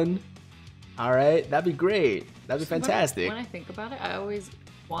one. All right, that'd be great. That'd be fantastic. When I think about it, I always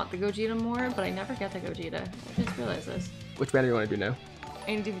want the Gogeta more, but I never get the Gogeta. I just realized this. Which banner do you want to do now?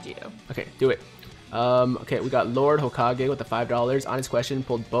 I need to do Vegito. Okay, do it. Okay, we got Lord Hokage with the $5. Honest question,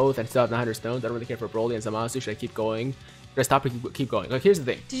 pulled both and still have 900 stones. I don't really care for Broly and Zamasu. Should I keep going? Should I stop or keep going? Like, here's the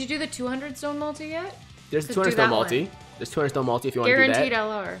thing. Did you do the 200 stone multi yet? There's a 200 stone multi. There's 200 stone multi if you want to do that. Guaranteed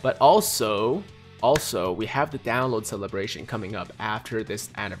LR. But also, we have the download celebration coming up after this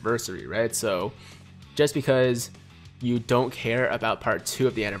anniversary, right? So, just because you don't care about part 2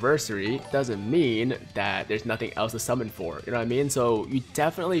 of the anniversary doesn't mean that there's nothing else to summon for. You know what I mean? So, you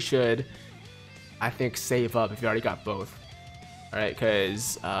definitely should, I think, save up if you already got both. All right,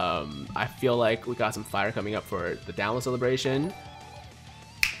 because I feel like we got some fire coming up for the download celebration.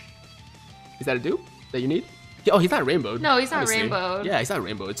 Is that a dupe that you need? Oh, he's not rainbowed. No, he's not obviously. rainbowed. Yeah, he's not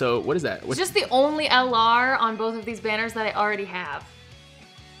rainbowed. So what is that? It's just the only LR on both of these banners that I already have.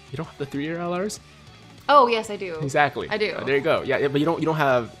 You don't have the 3-year LRs? Oh, yes, I do. Exactly. I do. There you go. Yeah, but you don't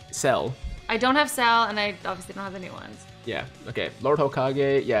have Cell. I don't have Cell, and I obviously don't have the new ones. Yeah, okay. Lord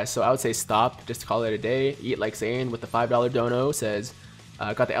Hokage, yeah, so I would say stop, just call it a day. Eat Like Saiyan with the $5 dono says,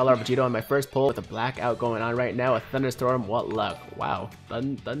 got the LR Vegito on my first pull with a blackout going on right now. A thunderstorm, what luck. Wow,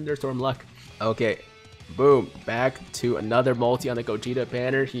 thunderstorm luck. Okay, boom, back to another multi on the Gogeta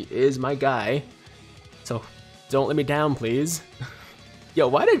banner. He is my guy, so don't let me down, please. Yo,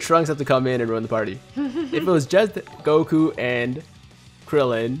 why did Trunks have to come in and ruin the party? If it was just Goku and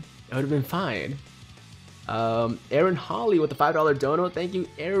Krillin, it would have been fine. Aaron Holly with the $5 dono. Thank you,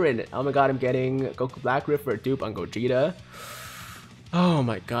 Aaron. Oh my god, I'm getting Goku Black Rift for a dupe on Gogeta. Oh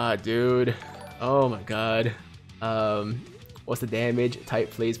my god, dude. Oh my god. What's the damage?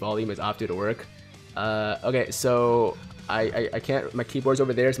 Type please. Volume is opted to work. Okay, so I can't. My keyboard's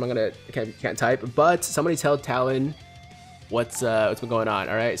over there, so I can't type. But somebody tell Talon what's been going on.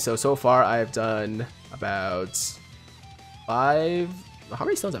 All right. So far I've done about 5. How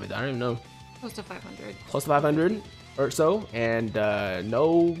many stones have I done? I don't even know. Close to 500. Close to 500 or so, and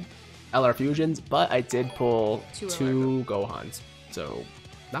no LR fusions, but I did pull 2 Gohans, so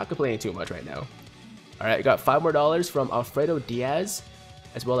not complaining too much right now. All right, I got $5 more from Alfredo Diaz,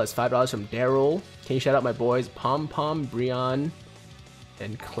 as well as $5 from Daryl. Can you shout out my boys Pom Pom, Brion,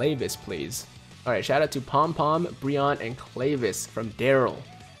 and Clavis, please? All right, shout out to Pom Pom, Brion, and Clavis from Daryl,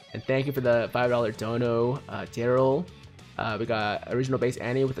 and thank you for the $5 dono, Daryl. We got Original Base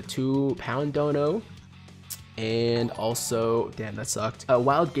Annie with a £2 dono. And also, damn, that sucked.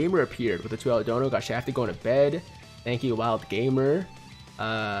 Wild Gamer appeared with a $2 dono. Got Shafty going to bed. Thank you, Wild Gamer.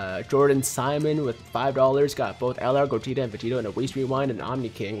 Jordan Simon with $5. Got both LR, Gogeta, and Vegito in a Whis Rewind. And Omni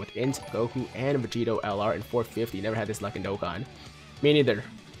King with Int, Goku, and Vegito LR in 450. Never had this luck in Dokkan. Me neither.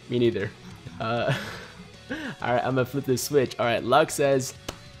 Me neither. Alright, I'm gonna flip the switch. Alright, Luck says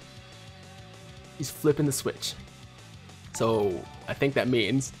he's flipping the switch. So I think that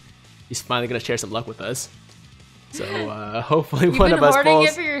means he's finally gonna share some luck with us. So hopefully one of us pulls. You've been hoarding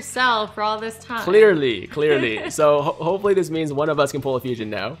it for yourself for all this time. Clearly. So hopefully this means one of us can pull a fusion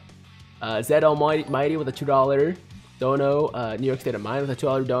now. Zed Almighty with a $2 dono. New York State of Mind with a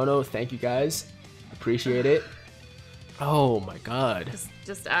 $2 dono. Thank you guys, appreciate it. Oh my god.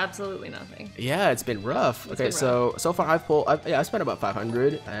 Just absolutely nothing. Yeah, it's been rough. Okay, so far I spent about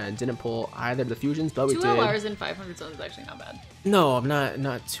 500 and didn't pull either of the fusions, but we did. 2 LRs and 500 stones is actually not bad. No, I'm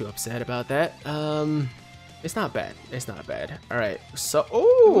not too upset about that. It's not bad. It's not bad. All right. So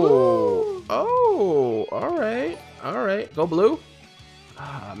all right. Go blue.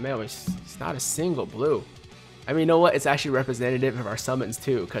 Ah man, it's not a single blue. I mean, you know what? It's actually representative of our summons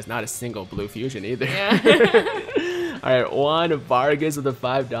too, because not a single blue fusion either. Yeah. All right, Juan Vargas with a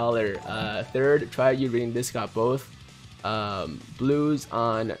 $5. Third, try you reading this. Got both blues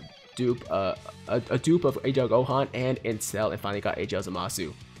on dupe, a dupe of AJ Gohan and Incel, and finally got AJ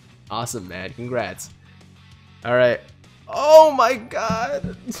Zamasu. Awesome, man. Congrats. All right. Oh my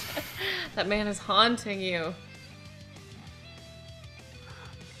god. That man is haunting you.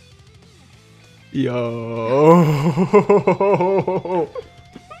 Yo.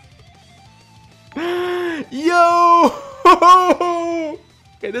 Yo.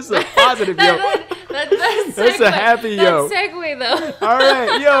 Okay, this is a positive yo. That's a happy yo. That's segue though. All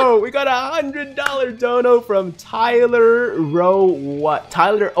right, yo, we got a $100 dono from Tyler what?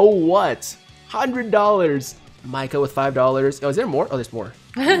 Tyler what? $100. Micah with $5. Oh, is there more? Oh, there's more.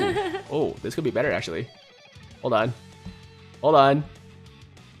 Oh, this could be better actually. Hold on.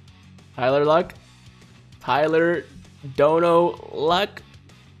 Tyler luck. Tyler dono luck.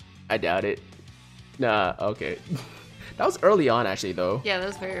 I doubt it. Nah, okay. That was early on actually though. Yeah, that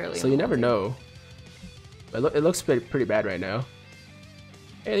was very early. So you never know. It looks pretty bad right now.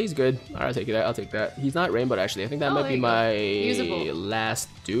 Hey, he's good. Alright, I'll take that. I'll take that. He's not rainbowed actually. I think that might be my last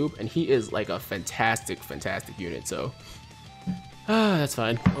dupe, and he is like a fantastic unit. So that's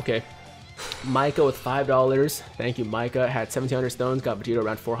fine. Okay. Micah with $5. Thank you, Micah. Had 1,700 stones. Got Vegito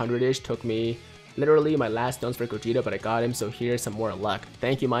around 400-ish. Took me literally my last stones for Gogeta, but I got him. So here's some more luck.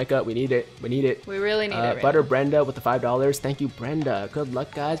 Thank you, Micah. We need it. We need it. We really need it. Right Butter now. Brenda with the $5. Thank you, Brenda. Good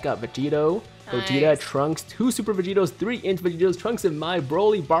luck, guys. Got Vegito. Gogeta, nice. Trunks, 2 Super Vegitos, 3 Inch Vegitos, Trunks and my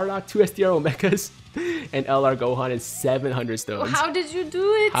Broly, Bardock, 2 STR Omegas, and LR Gohan and 700 stones. Well, how did you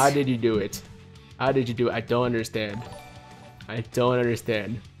do it? How did you do it? How did you do it? I don't understand. I don't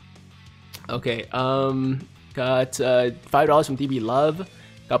understand. Okay, got $5 from DB Love.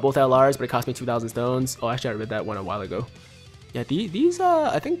 Got both LRs, but it cost me 2,000 stones. Oh, actually, I read that one a while ago. Yeah, these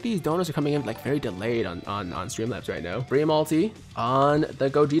I think these donuts are coming in like very delayed on Streamlabs right now. Free multi on the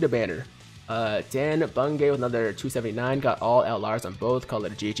Gogeta banner. Dan Bungay with another 279. Got all LRs on both. Call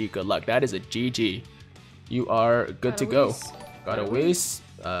it a GG. Good luck. That is a GG. You are good to go. Got a Whis.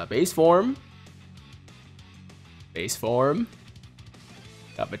 Base form. Base form.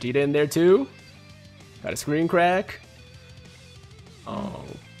 Got Vegeta in there too. Got a screen crack. Oh.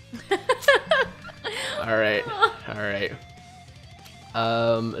 Alright. Alright.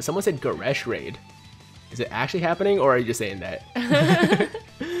 Someone said Goresh raid. Is it actually happening, or are you just saying that?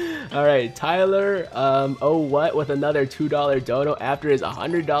 Alright, Tyler, oh what, with another $2 dono after his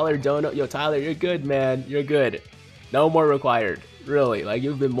 $100 dono. Yo, Tyler, you're good, man. You're good. No more required. Really, like,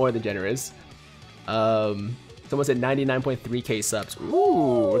 you've been more than generous. Someone said 99.3k subs.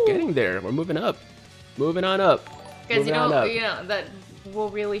 Ooh, we're getting there. We're moving up. Moving on up. Guys, you know that will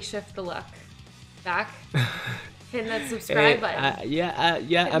really shift the luck back. Hitting that subscribe button. Yeah, I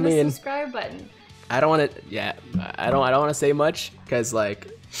Hitting mean, the subscribe button. I don't want to. Yeah, I don't want to say much because like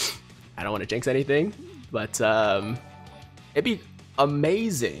I don't want to jinx anything. But it'd be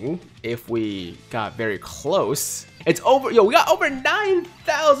amazing if we got very close. It's over. Yo, we got over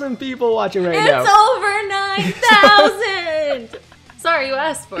 9,000 people watching right now. It's over 9,000. Sorry, you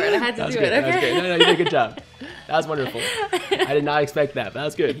asked for it. I had to do it. Okay. That was good. No, you did a good job. That was wonderful. I did not expect that, but that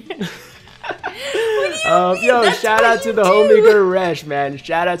was good. Yo, shout out to the homie Goresh, man.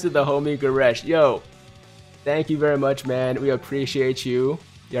 Shout out to the homie Goresh. Yo, thank you very much, man. We appreciate you.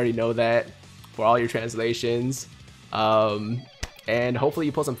 You already know that for all your translations. And hopefully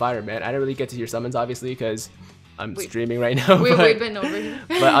you pull some fire, man. I didn't really get to your summons, obviously, because I'm streaming right now. We've been over here.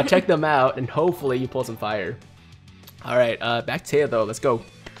 But I'll check them out, and hopefully you pull some fire. All right, back to you, though. Let's go.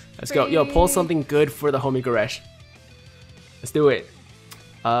 Let's go. Yo, pull something good for the homie Goresh. Let's do it.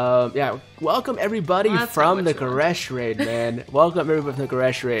 Yeah, welcome everybody from the Goresh raid, man. Welcome everybody from the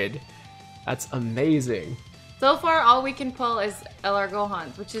Goresh raid. That's amazing. So far, all we can pull is LR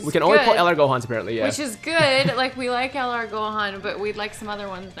Gohans, which is we can only pull LR Gohans apparently, yeah. Which is good. Like, we like LR Gohan, but we'd like some other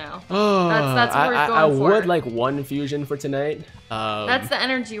ones now. Oh, that's what we're going for. I would like one fusion for tonight. That's the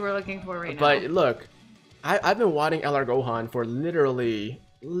energy we're looking for right now. But look, I've been wanting LR Gohan for literally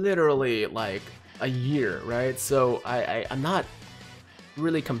like a year, right? So I'm not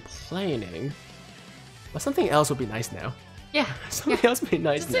really complaining, but something else would be nice now. Yeah, something else would be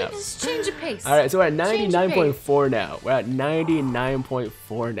nice now. Just change the pace. All right, so we're at 99.4 now. We're at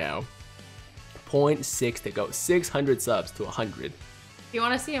 99.4 now. 0.6 to go. 600 subs to 100. You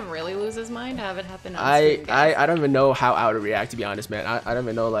want to see him really lose his mind? Have it happen on stream, guys. I don't even know how I would react, to be honest, man. I don't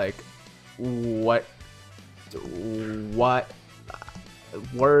even know like what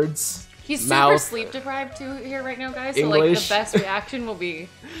words. He's super sleep deprived too here right now, guys. So like the best reaction will be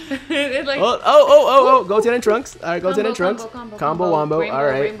like Gogeta and Trunks. All right, Gogeta and Trunks. Combo wombo. Rainbow, all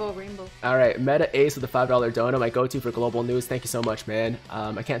right. Rainbow. All right, Meta Ace with the $5 dono, my go-to for global news. Thank you so much, man.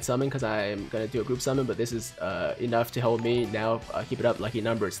 I can't summon because I'm gonna do a group summon, but this is enough to hold me now. Keep it up, lucky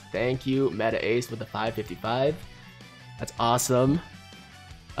numbers. Thank you, Meta Ace with the 555. That's awesome.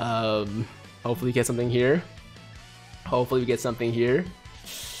 Hopefully we get something here. Hopefully we get something here.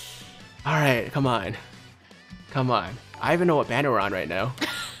 All right, come on. Come on. I even know what banner we're on right now.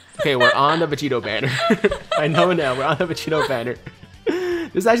 Okay, we're on the Vegito banner. I know now, we're on the Vegito banner.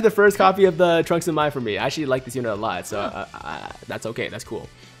 This is actually the first copy of the Trunks and Mai for me. I actually like this unit a lot, so that's okay, that's cool.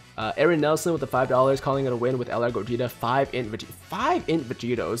 Aaron Nelson with the $5, calling it a win with LR Gogeta. 5 int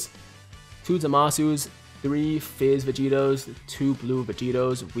Vegitos. 2 Zamasus, 3 Fizz Vegitos, 2 Blue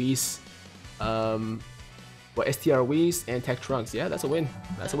Vegitos, Whis, STR Whis, and Tech Trunks. Yeah, that's a win.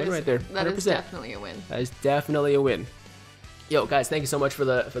 That's a win right there. 100%. That is definitely a win. That is definitely a win. Yo, guys, thank you so much for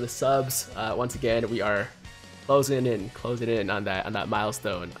the subs. Once again, we are closing in on that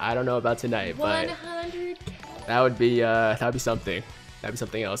milestone. I don't know about tonight, but 100K. that would be something. That'd be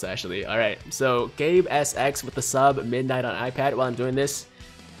something else, actually. All right, so Gabe SX with the sub, midnight on iPad. While I'm doing this,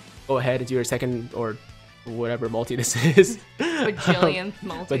 go ahead and do your second or whatever multi this is. Bajillionth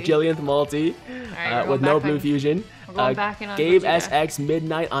multi. Bajillionth multi. Alright, With no blue fusion. We're going back in on Gabe Gogeta. SX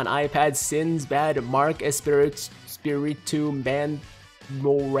Midnight on iPad. Sinbad Mark Espiritu Man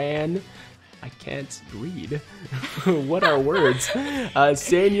Moran. I can't read. What are words?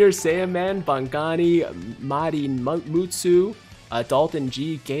 Senior Saiyaman Bangani Madi Mutsu. Dalton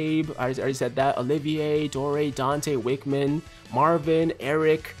G, Gabe, I already said that. Olivier, Dore, Dante, Wickman, Marvin,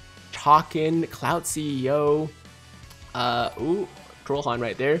 Eric, Talkin, Clout CEO. Trollhan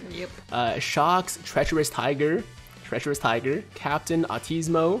right there. Yep. Shocks, Treacherous Tiger, Captain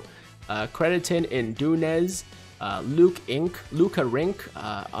Autismo, Crediton Indunez, Luca Rink,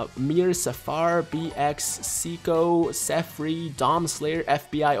 Mir Safar, BX, Seiko, Sefri, Dom Slayer,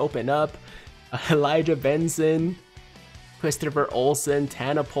 FBI Open Up, Elijah Benson, Christopher Olsen,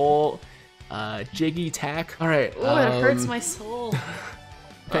 Tanapol, Jiggy Tack. All right. Oh, it hurts my soul.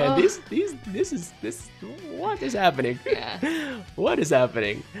 Man, this what is happening? Yeah. What is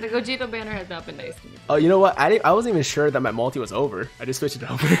happening? The Gogeta banner has not been nice to me. Oh, you know what? I wasn't even sure that my multi was over. I just switched it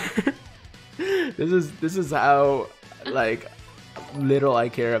over. This is how like little I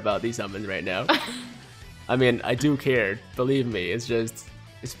care about these summons right now. I mean, I do care. Believe me. It's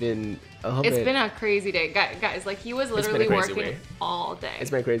been a little bit. It's been a crazy day, guys. Like he was literally working all day.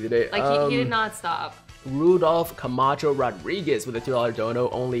 It's been a crazy day. Like he did not stop. Rudolph Camacho Rodriguez with a $2 dono,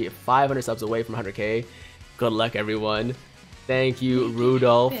 only 500 subs away from 100K. Good luck, everyone. Thank you,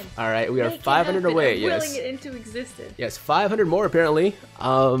 Rudolph. All right, we are 500 away. Yes. Willing it into existence. Yes, 500 more apparently.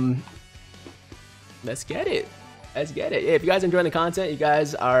 Let's get it. Let's get it. Yeah, if you guys are enjoying the content, you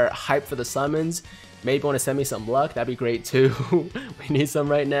guys are hyped for the summons, maybe want to send me some luck, that'd be great too. We need some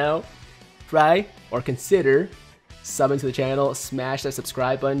right now. Try or consider subbing to the channel, smash that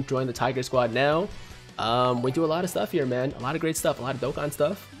subscribe button, join the Tiger Squad now. We do a lot of stuff here, man. A lot of great stuff, a lot of Dokkan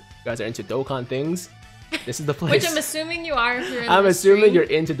stuff. You guys are into Dokkan things. This is the place. Which I'm assuming you are if you're in I'm the assuming stream. you're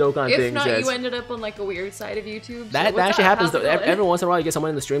into Dokkan things. If not, yes. you ended up on like a weird side of YouTube. That actually happens though. Every once in a while you get someone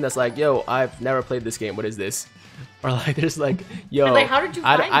in the stream that's like, yo, I've never played this game. What is this? Or like there's like, yo, like, how did you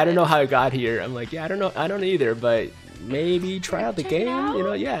find I don't it? know how it got here. I'm like, yeah, I don't know either, but maybe try out the game. You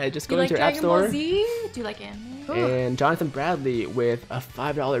know, yeah, just go into your app store. Do you like anime? And Jonathan Bradley with a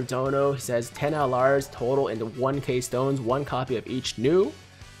 $5 dono. He says 10 LRs total into 1K stones, one copy of each new.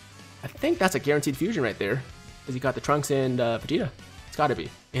 I think that's a guaranteed fusion right there. Because you got the Trunks and Vegeta. It's gotta be.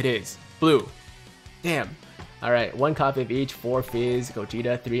 It is. Blue. Damn. Alright, one copy of each, 4 Fizz,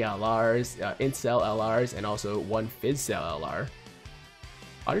 Gogeta, 3 LRs, Incel LRs, and also 1 Fizz Cell LR.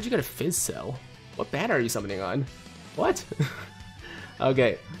 How did you get a Fizz Cell? What banner are you summoning on? What?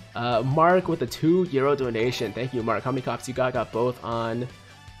 Okay. Mark with a €2 donation. Thank you, Mark. How many copies you got? Got both on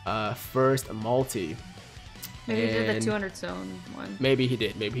first multi. Maybe he did the 200 zone one. Maybe he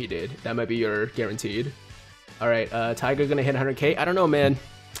did. Maybe he did. That might be your guaranteed. All right, Tiger gonna hit 100K. I don't know, man.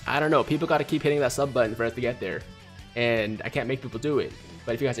 I don't know. People gotta keep hitting that sub button for us to get there, and I can't make people do it.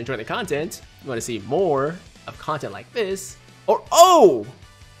 But if you guys enjoy the content, you want to see more of content like this, or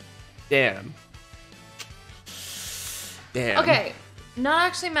damn. Okay, not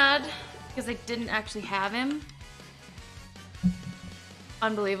actually mad because I didn't actually have him.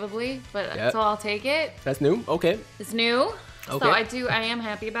 Unbelievably, but so I'll take it. That's new. Okay. It's new. Okay. So I am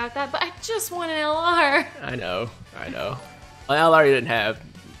happy about that, but I just want an LR. I know. An LR you didn't have.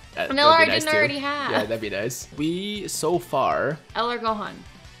 An LR I didn't already have. Yeah, that'd be nice. We, so far, LR Gohan.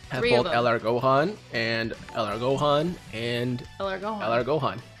 have both LR Gohan and LR Gohan and LR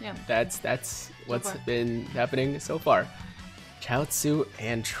Gohan. Yeah. That's what's been happening so far. Chaozu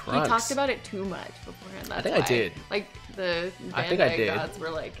and Trunks. You talked about it too much beforehand. That's I think why. I did. Like the I think I did. gods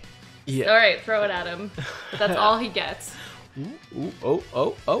were like, yeah. All right, throw it at him. But that's all he gets. Oh.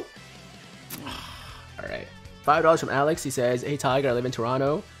 All right. $5 from Alex. He says, "Hey Tiger, I live in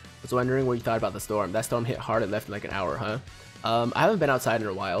Toronto. Was wondering what you thought about the storm. That storm hit hard and left in like an hour, huh?" I haven't been outside in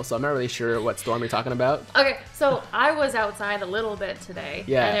a while, so I'm not really sure what storm you're talking about. Okay, so I was outside a little bit today.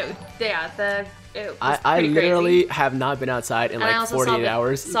 Yeah. And it was I pretty literally crazy. have not been outside in And I like also 48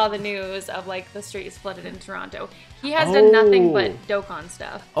 hours. saw the news of like the streets flooded in Toronto. He has done nothing but Dokkan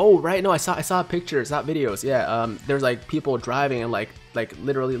stuff. Oh right, no, I saw pictures, not videos. Yeah, there's like people driving and like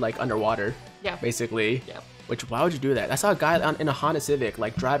literally like underwater. Yeah. Basically. Yeah. Which, why would you do that? I saw a guy in a Honda Civic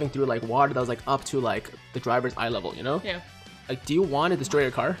like driving through like water that was like up to like the driver's eye level, you know? Yeah. Like, do you want to destroy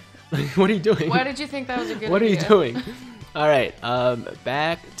your car? Like, what are you doing? Why did you think that was a good idea? What are you doing? All right,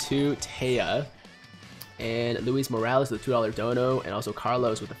 back to Taya and Luis Morales with a $2 dono, and also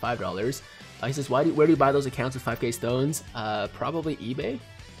Carlos with the $5. He says, where do you buy those accounts with 5K stones? Probably eBay. You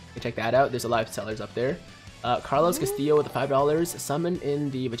can check that out. There's a lot of sellers up there. Carlos Castillo with the $5. Summon in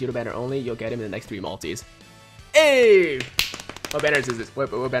the Vegito banner only. You'll get him in the next 3 multis. Hey! What banners is this?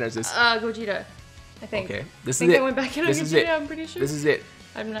 What banner is this? Gogeta, I think. Okay, this I is think it. I went back in on This is it. Gogeta, I'm pretty sure. This is it.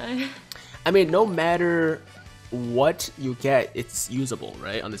 I'm not. I mean, no matter what you get, it's usable,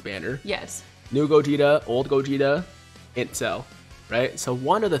 right, on this banner. Yes. New Gogeta, old Gogeta, Incel, right? So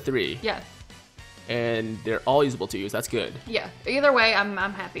one of the 3. Yeah. And they're all usable to use. That's good. Yeah. Either way, I'm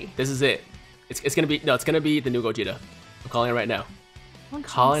happy. This is it. It's gonna be the new Gogeta. I'm calling it right now. I'm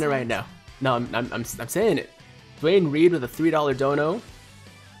calling it right now. No, I'm saying it. Dwayne Reed with a $3 dono.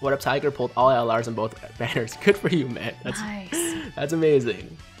 What up, Tiger? Pulled all LRs on both banners. Good for you, man. Nice. That's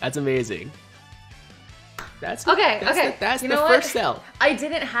amazing. That's amazing. That's okay. That's you the know first what? sell. I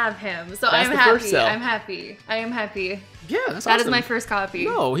didn't have him, so That's I'm the happy. first sell. I'm happy. I am happy. Yeah, that's That awesome. is my first copy.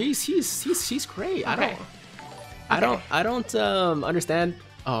 No, he's great. Okay. I don't understand.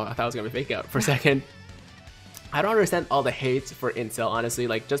 Oh, I thought it was gonna be fake out for a second. I don't understand all the hate for Incel, honestly.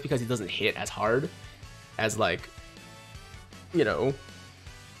 Like, just because he doesn't hit as hard as, like, you know,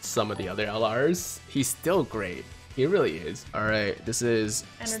 some of the other LRs, he's still great. He really is. All right, this is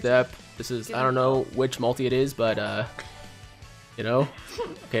Energy. Step. This is, I don't know which multi it is, but you know.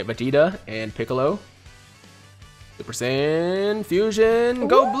 Okay, Vegeta and Piccolo. Super Saiyan Fusion.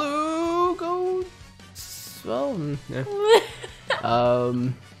 Go blue. Go. Well, yeah.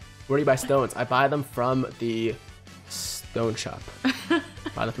 Where do you buy stones? I buy them from the stone shop.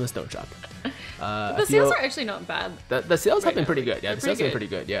 Buy them from the stone shop. The sales are actually not bad. The sales have been pretty good. Yeah, They're the sales have been pretty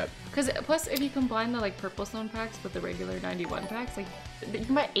pretty good. Yeah. Because plus, if you combine the like purple stone packs with the regular 91 packs, like you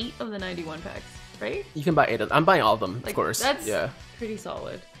can buy 8 of the 91 packs, right? You can buy 8 of them. I'm buying all of them, Like, of course. That's yeah. pretty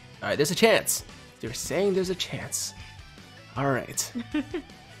solid. All right, there's a chance. They're saying there's a chance. All right.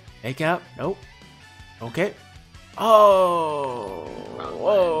 Make out. Nope. Okay. Oh.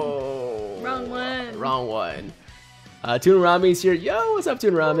 Whoa. Wrong one. Wrong one. Toonrami's here. Yo, what's up,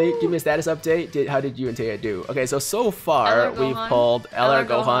 Toonrami? Give me a status update. How did you and Taya do? Okay, so far LR we've Gohan, pulled LR LR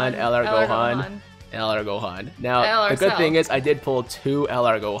Gohan, Gohan, LR LR Gohan, Gohan. and LR Gohan. Now LR the good Cell. thing is I did pull 2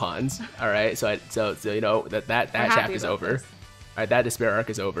 LR Gohans. All right, so you know that happy chapter is about over. this. All right, that despair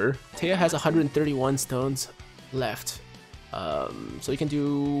arc is over. Taya has 131 stones left. So you can't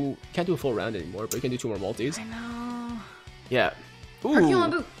do a full round anymore, but you can do 2 more multis. I know. Yeah. Ooh. Hercule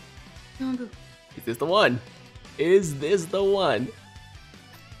Boo. Boo. Is this the one? Is this the one?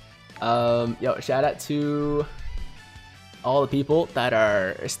 Yo, shout out to all the people that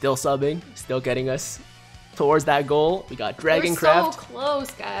are still subbing, still getting us towards that goal. We got Dragoncraft. We're so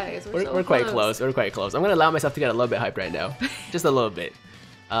close, guys. We're quite close. We're quite close. I'm gonna allow myself to get a little bit hyped right now, just a little bit.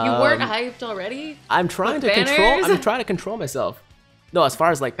 You weren't hyped already? I'm trying to With control. banners? I'm trying to control myself. No, as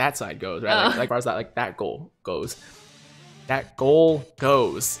far as like that side goes, right? Like, as far as that goal goes. That goal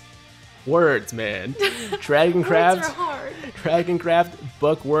goes. Words, man. Dragoncraft. Words are hard. Dragoncraft,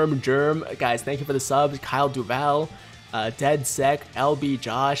 Bookworm, Germ. Guys, thank you for the subs. Kyle Duval, Dead Sec, LB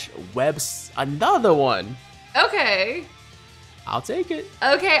Josh, Webs. Another one. Okay. I'll take it.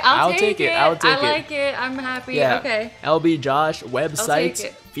 Okay, I'll take it. I'll take I it. like it. I'm happy. Yeah. Okay. LB Josh, take Website,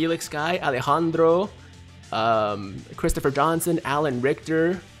 it. Felix Guy, Alejandro, Christopher Johnson, Alan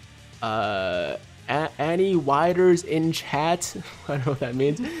Richter, Annie Widers in chat. I don't know what that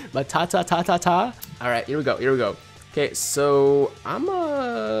means. Matata ta ta ta. All right, here we go. Okay, so I'm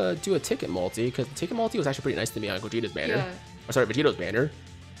gonna do a ticket multi because the ticket multi was actually pretty nice to me on Gogeta's banner. Yeah. Or sorry, Vegito's banner.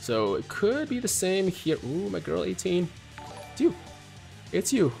 So it could be the same here. Ooh, my girl 18. It's you.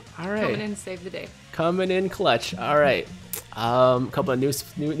 It's you. All right. Coming in to save the day. Coming in clutch. All right. Couple of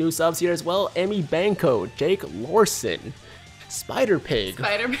new subs here as well. Emmy Banco, Jake Lorson, Spider Pig,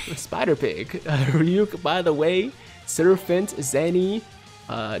 Spider Pig, Ryuk, by the way, Serpent, Zenny,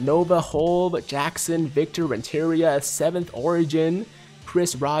 Nova Holb, Jackson, Victor Renteria, 7th Origin,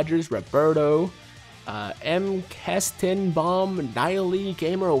 Chris Rogers, Roberto, M. Kestenbaum, Niley,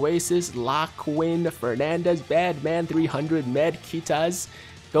 Gamer Oasis, Lockwin, Fernandez, Badman 300, Med Kitas,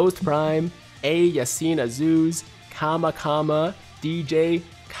 Ghost Prime, A. Yasin Azuz, Kama Kama, DJ,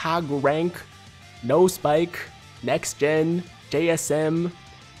 Kagrank, No Spike, Next Gen, JSM,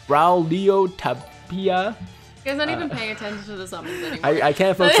 Braulio Tapia. You guys not even paying attention to the summons anymore. I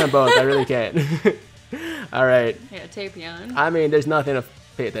can't focus on both. I really can't. All right. Yeah, Tapion. I mean, there's nothing to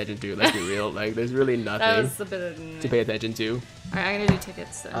pay attention to. Let's be real. Like, there's really That nothing was a bit of... to pay attention to. Alright, I'm gonna do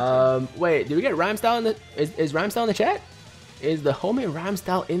tickets then. Wait, did we get Rhymestyle in the... Is Rhymestyle in the chat? Is the homie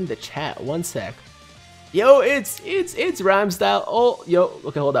Rhymestyle in the chat? One sec. Yo, it's Rhymestyle. Oh, yo,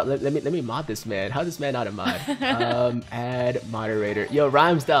 okay, hold up. Let me mod this man. How's this man not a mod? Add moderator. Yo,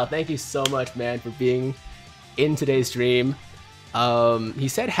 Rhymestyle, thank you so much, man, for being in today's stream. He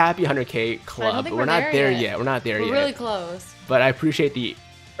said happy 100K club, but we're not there yet. We're not there yet. We're really close. But I appreciate the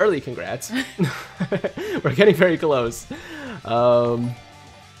early congrats. We're getting very close.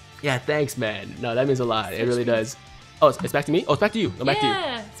 Yeah, thanks, man. No, that means a lot. It really does. Oh, it's back to me? Oh, it's back to you. No, back to you.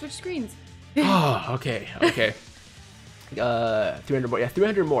 Yeah, switch screens. Oh, okay, okay. 300 more. Yeah,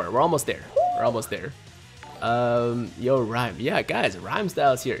 300 more. We're almost there. We're almost there. Yo, Rhyme. Yeah, guys, Rhyme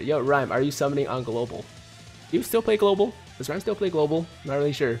Style's here. Yo, Rhyme, are you summoning on Global? Do you still play Global? Does Rhyme still play Global? Not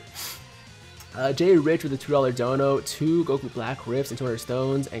really sure. Jay Rich with a $2 dono, 2 Goku Black Rips and 200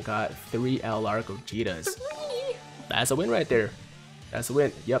 stones, and got 3 LR Gogetas. That's a win right there. That's a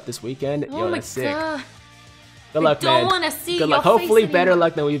win. Yep, this weekend. Oh Yo, my that's sick. God. Good luck, man. I don't want to see Good luck. your Hopefully face better anymore.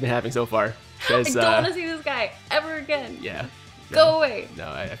 luck than we've been having so far. I don't want to see this guy ever again. Yeah. Go away. No,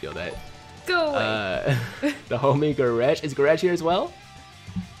 I feel that. Go away. The homie Goresh. Is Goresh here as well?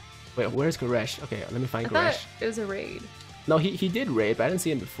 Wait, where's Goresh? Okay, let me find I Goresh. thought it was a raid. No, he did raid, but I didn't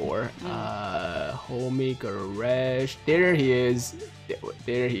see him before. Homie Goresh. There he is.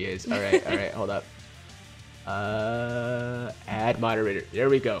 There he is. Alright, alright, hold up. Add moderator. There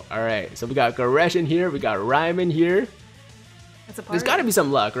we go. Alright, so we got Goresh in here, we got Rhyme in here. That's a There's gotta be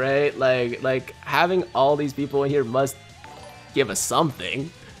some luck, right? Like having all these people in here must give us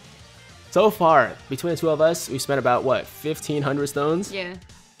something. So far, between the two of us, we've spent about what, 1,500 stones? Yeah.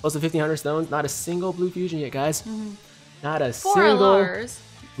 Close to 1,500 stones. Not a single blue fusion yet, guys. Not a 4 single LRs.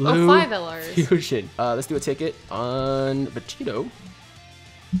 blue 5 LRs. fusion. Let's do a ticket on Vegito.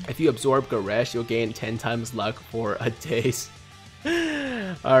 If you absorb Goresh, you'll gain 10 times luck for a day.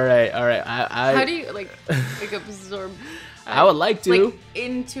 Alright, alright. How do you like absorb? I would like to. Like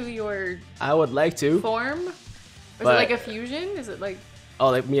into your I would like to. form? Is it But- like a fusion? Is it like Oh,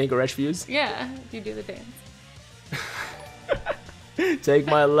 like me and Goresh fuse? yeah? Do you do the dance? Take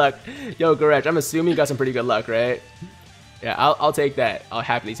my luck. Yo, Goresh, I'm assuming you got some pretty good luck, right? Yeah, I'll take that. I'll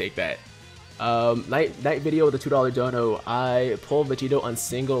happily take that. Night video with a $2 dono. I pulled Vegito on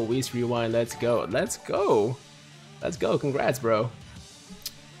single Whis rewind. Let's go. Let's go. Let's go. Congrats, bro.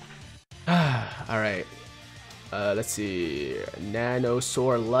 Alright. Let's see. Nano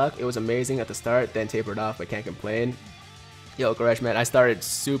Soar luck. It was amazing at the start, then tapered off, but can't complain. Yo, Goresh, man, I started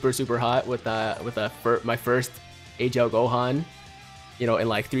super hot with my first HL Gohan, you know, in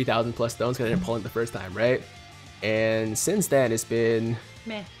like 3,000 plus stones because I didn't pull it the first time, right? And since then, it's been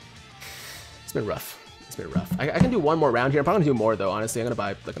Meh. It's been rough. It's been rough. I can do one more round here. I'm probably gonna do more though. Honestly, I'm gonna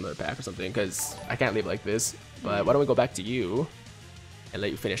buy like another pack or something because I can't leave like this. But why don't we go back to you and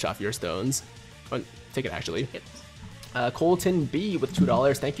let you finish off your stones? Oh, take it actually. Yep. Colton B with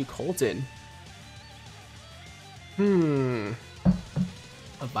 $2. Thank you, Colton. A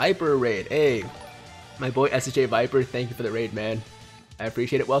Viper raid. Hey, my boy SHA Viper, thank you for the raid, man. I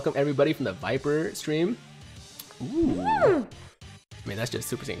appreciate it. Welcome everybody from the Viper stream. Ooh. I mean, that's just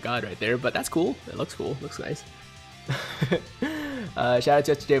Super Saiyan God right there, but that's cool. It looks cool. Looks nice. Shout out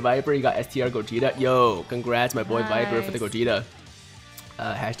to SJ Viper. You got STR Gogeta. Yo, congrats, my boy Viper, for the Gogeta.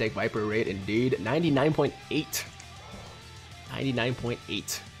 Hashtag Viper raid indeed. 99.8.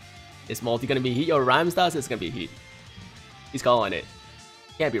 99.8. Is multi gonna be heat? Yo, Rhyme Styles is gonna be heat. He's calling it.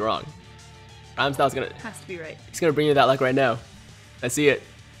 Can't be wrong. Rhyme Styles gonna. Has to be right. He's gonna bring you that luck right now. I see it.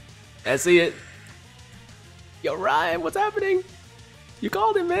 I see it. Yo, Rhyme, what's happening? You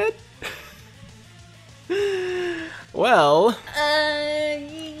called him, man. Well,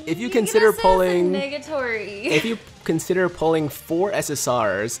 if you consider pulling, negatory. if you consider pulling 4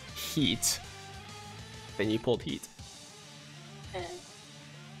 SSRs heat, then you pulled heat.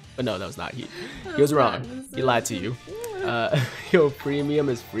 But no, that was not heat. He was wrong. He lied to you. Yo, premium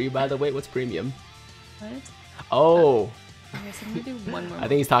is free, by the way. What's premium? What? Oh. Okay, so I'm gonna do one more. I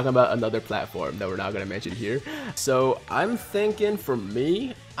think he's talking about another platform that we're not gonna mention here. So I'm thinking for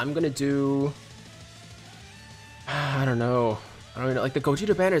me, I'm gonna do. I don't know. I don't know. Like the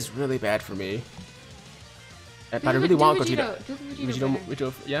Gogeta banner is really bad for me. But I really want Gogeta. Do the Vegito banner.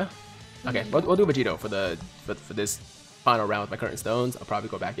 Vegito, yeah. Okay, we'll do Vegito for this final round with my current stones. I'll probably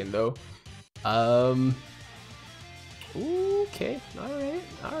go back in though. Okay,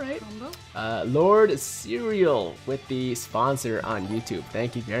 alright. Lord Cereal with the sponsor on YouTube.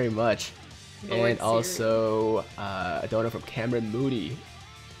 Thank you very much. Lord and also a donor from Cameron Moody.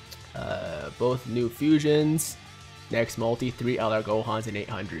 Both new fusions. Next multi, 3 LR Gohans and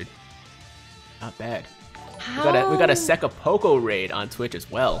 800. Not bad. We got a Sekapoko raid on Twitch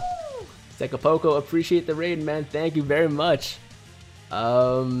as well. Sekapoko, appreciate the raid, man. Thank you very much.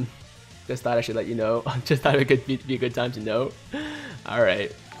 Just thought I should let you know. Just thought it could be a good time to know.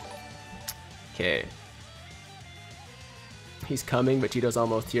 Alright. Okay. He's coming, Vegito's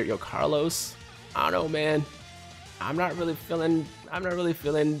almost here. Yo, Carlos. I don't know, man. I'm not really feeling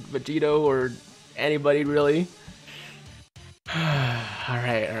Vegito or anybody really.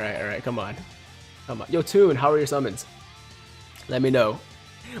 Alright, come on. Yo, Toon, how are your summons? Let me know.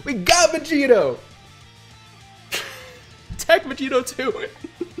 We got Vegito! Tech Vegito too!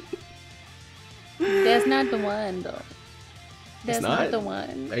 That's not the one though. That's It's not the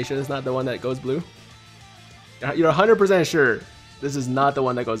one. Are you sure that's not the one that goes blue? You're 100% sure this is not the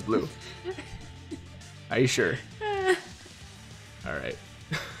one that goes blue. Are you sure? Alright.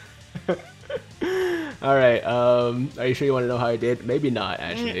 Alright, are you sure you want to know how I did? Maybe not,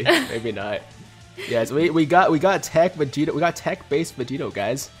 actually. Maybe not. Yes, we got tech Vegito. We got tech based Vegito,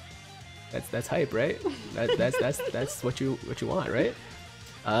 guys. That's hype, right? That's what you want, right?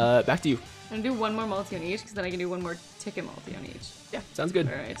 Back to you. I'm gonna do one more multi on each, because then I can do one more ticket multi on each. Yeah, sounds good.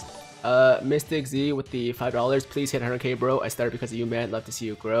 Alright. Mystic Z with the $5. Please hit 100k, bro. I started because of you, man. Love to see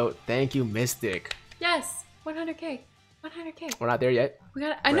you grow. Thank you, Mystic. Yes! 100k. 100k. We're not there yet.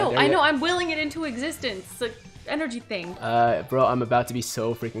 I know, I'm willing it into existence. It's like energy thing. Bro, I'm about to be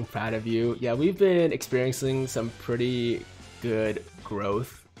so freaking proud of you. Yeah, we've been experiencing some pretty good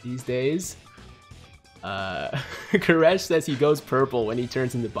growth these days. Koresh says he goes purple when he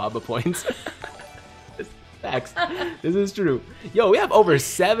turns into Baba points. Facts. This is true. Yo, we have over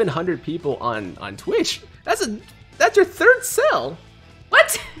 700 people on Twitch. That's your third cell.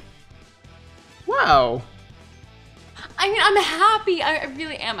 What? Wow. I mean, I'm happy. I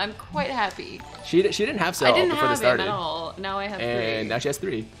really am. I'm quite happy. She didn't have cell before this started. I didn't have him at all. Now I have 3. And now she has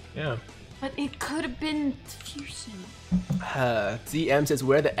 3. Yeah. But it could have been fusion. ZM says,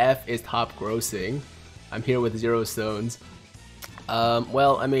 where the F is top grossing? I'm here with 0 stones.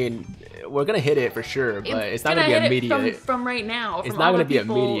 Well, I mean, we're gonna hit it for sure, but it's not gonna be immediate. From right now. It's not gonna be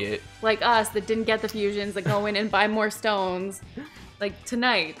immediate. Like us that didn't get the fusions, that go in and buy more stones. Like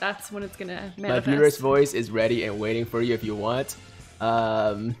tonight, that's when it's gonna manifest. My viewer's voice is ready and waiting for you if you want.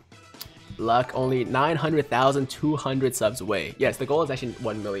 Luck, only 900,200 subs away. Yes, the goal is actually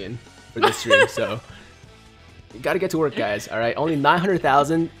 1 million for this stream, so you gotta get to work, guys. All right, only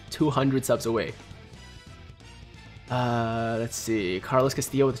 900,200 subs away. Let's see. Carlos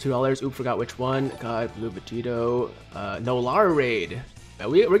Castillo with $2. Oop, forgot which one. God, Blue Vegito. No Lara raid.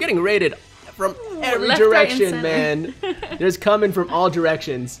 We're getting raided from every left, direction, right, man. There's coming from all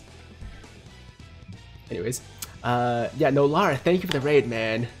directions. Anyways, yeah, no Lara, thank you for the raid,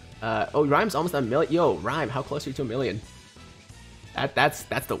 man. Oh, Rhyme's almost at 1 million. Yo, Rhyme, how close are you to 1 million? That's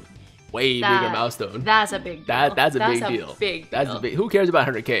the way bigger milestone. That's a big deal. That's a big deal. That's a big. Who cares about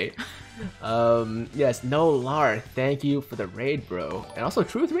 100k? Yes, no Lar, thank you for the raid, bro. And also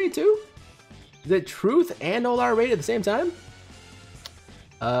Truth raid too? Is it Truth and no Lar raid at the same time?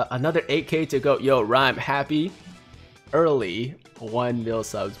 Another 8k to go. Yo, Rhyme, happy early 1 mil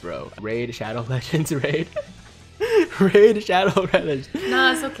subs, bro. Raid Shadow Legends raid. Raid Shadow Legends.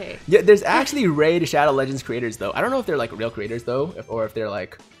 Nah, it's okay. Yeah, there's actually Raid Shadow Legends creators though. I don't know if they're like real creators though, or if they're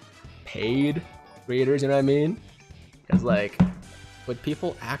like paid creators, you know what I mean? Because like, would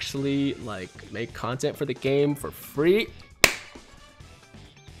people actually like make content for the game for free?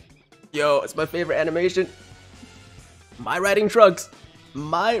 Yo, it's my favorite animation. My riding trucks.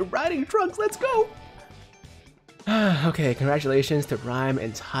 My riding trucks, let's go. Okay, congratulations to Rhyme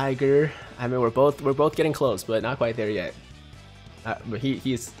and Tiger. I mean, we're both getting close, but not quite there yet. But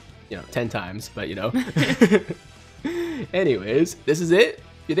he's, you know, 10 times, but you know. Anyways, this is it?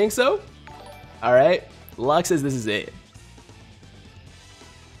 You think so? All right, Lux says this is it.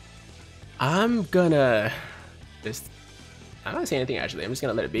 I'm gonna just, I'm not saying anything actually. I'm just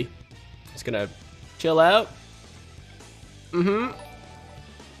gonna let it be. Just gonna chill out. Mm-hmm.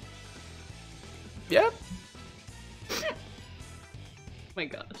 Yep. Oh my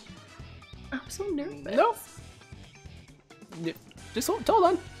gosh. I'm so nervous. No. Just hold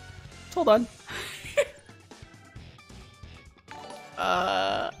on. Hold on.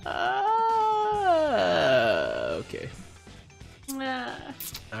 Okay.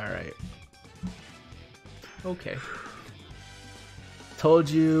 Alright. Okay. Told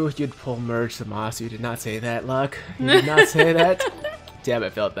you you'd pull merge the Moss. You did not say that, Luck. You did not say that. Damn, I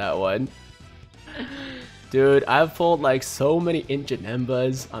felt that one. Dude, I've pulled like so many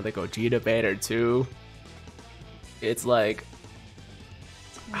Injanembas on the Gogeta banner too. It's like,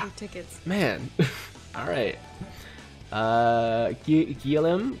 tickets. Man. Alright.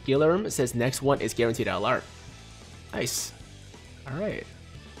 Guillermo says next one is guaranteed LR. Nice. Alright.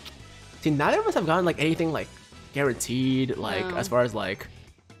 See, neither of us have gotten like anything like guaranteed, like as far as like,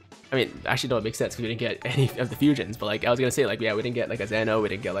 I mean, actually no, it makes sense because we didn't get any of the fusions, but like I was gonna say like, yeah, we didn't get like a Zeno, we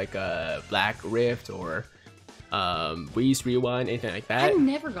didn't get like a Black Rift or Whis, Rewind, anything like that. I've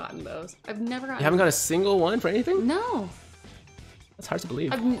never gotten those. I've never gotten. You haven't got a single one for anything? No. That's hard to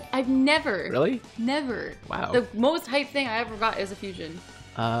believe. I've never. Really? Never. Wow. The most hype thing I ever got is a fusion.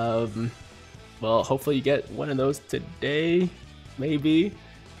 Well, hopefully you get one of those today, maybe.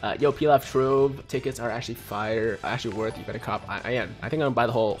 Yo, Pilaf Trove tickets are actually fire, actually worth. You better cop. I am. I think I'm gonna buy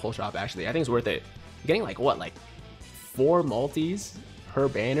the whole shop. Actually, I think it's worth it. You're getting like what, like 4 multis per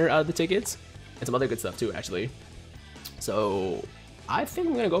banner out of the tickets, and some other good stuff too, actually. So I think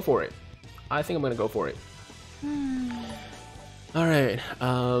I'm gonna go for it. All right.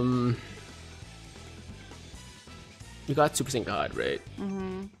 You got Super Saiyan God, right?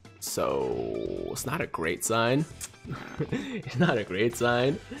 Mm-hmm. So it's not a great sign. It's not a great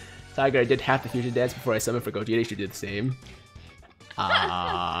sign. Tiger, I did half the fusion dance before I summoned for Gogeta. You should do the same.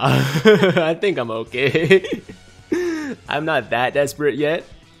 I think I'm okay. I'm not that desperate yet.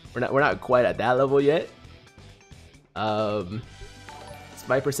 We're not quite at that level yet.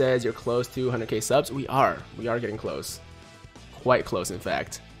 Viper says you're close to 100k subs. We are getting close. Quite close, in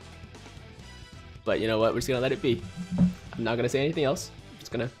fact. But you know what? We're just gonna let it be. I'm not gonna say anything else. I'm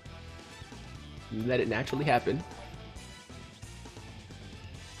just gonna let it naturally happen.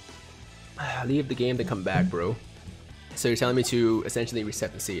 Leave the game to come back, bro. So you're telling me to essentially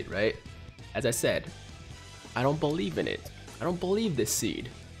reset the seed, right? As I said, I don't believe in it. I don't believe this seed.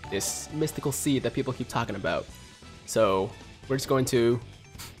 This mystical seed that people keep talking about. So we're just going to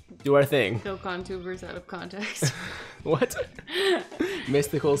do our thing. Dokkan tubers out of context. What?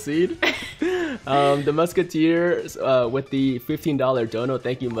 Mystical seed? The Musketeers with the $15 dono.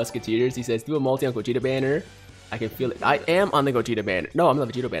 Thank you, Musketeers. He says, do a multi on Gogeta banner. I can feel it. I am on the Gogeta banner. No, I'm on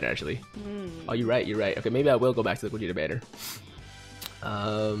the Vegito banner, actually. Oh, you're right. Okay, maybe I will go back to the Gogeta banner.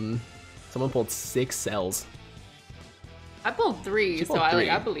 Someone pulled 6 cells. I pulled 3, so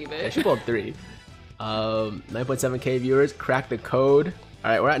I believe it. Yeah, she pulled 3. 9.7k viewers. Crack the code.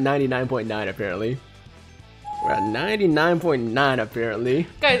 All right, we're at 99.9 apparently. We're at 99.9 apparently.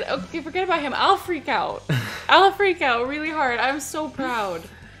 Guys, okay, forget about him. I'll freak out. I'll freak out really hard. I'm so proud.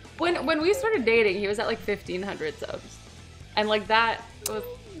 When we started dating, he was at like 1,500 subs, and like that was.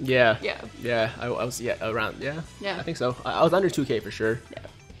 Yeah. I was around. Yeah. I think so. I was under 2k for sure. Yeah.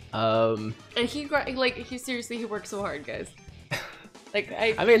 And he seriously, he worked so hard, guys. Like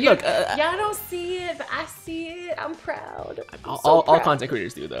I mean, look. Y'all don't see it, but I see it. I'm proud. All content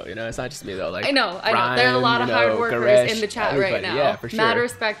creators do, though. You know, it's not just me though. Like I know. There are a lot of hard workers Garesh, in the chat right now. Yeah, for sure. Mad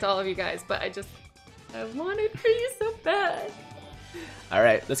respect to all of you guys, but I wanted for you so bad. All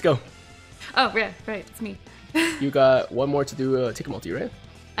right, let's go. Oh yeah, right. It's me. You got one more to do a ticket multi, right?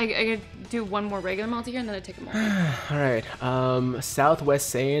 I could do one more regular multi here and then a ticket multi. All right.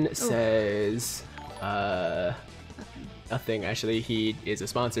 Southwest Saiyan says nothing. Actually, he is a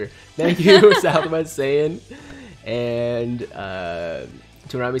sponsor. Thank you, Southwest Saiyan. And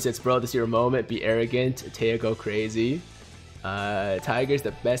Turami says, bro, this is your moment. Be arrogant. Taya, go crazy. Tiger's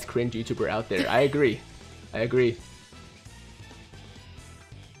the best cringe YouTuber out there. I agree.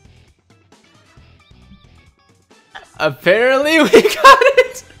 Apparently we got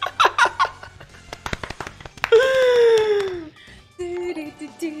it.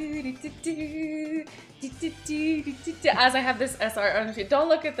 As I have this SR on the screen. Don't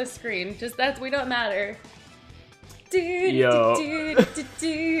look at the screen. Just that we don't matter. Yo.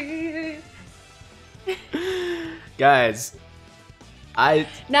 Guys,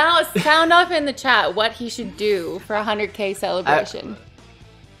 now sound off in the chat what he should do for a 100k celebration.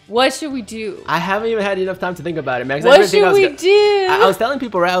 What should we do? I haven't even had enough time to think about it, man. What should we do? I was telling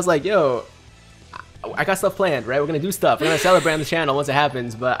people, right? I was like, yo, I got stuff planned, right? We're gonna do stuff. We're gonna celebrate on the channel once it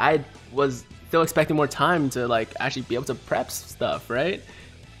happens. But I was still expecting more time to like actually be able to prep stuff, right?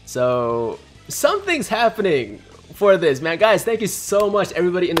 So something's happening for this, man. Guys, thank you so much,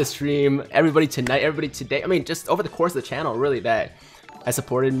 everybody in the stream, everybody tonight, everybody today. I mean, just over the course of the channel, really, that has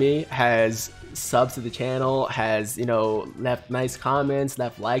supported me, has subs to the channel, has, you know, left nice comments,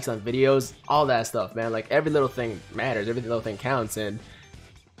 left likes on videos, all that stuff, man. Like, every little thing matters, every little thing counts, and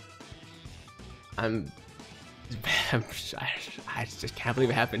I just can't believe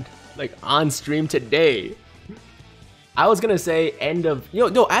it happened. Like, on stream today. I was gonna say end of,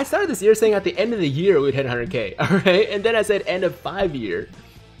 no, I started this year saying at the end of the year we'd hit 100k, alright? And then I said end of 5 year.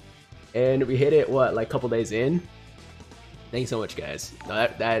 And we hit it, what, like a couple days in? Thanks so much, guys. No,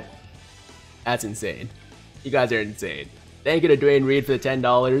 that's insane. You guys are insane. Thank you to Dwayne Reed for the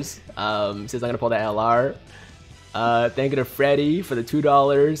 $10. Says I'm gonna pull that LR. Thank you to Freddie for the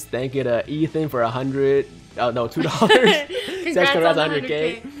 $2. Thank you to Ethan for $100. Oh no, $2. Congrats on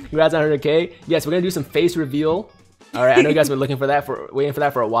 100k. Congrats on 100k. Yes, we're gonna do some face reveal. All right, I know you guys have been waiting for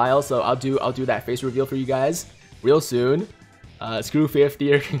that for a while, so I'll do that face reveal for you guys. real soon. Screw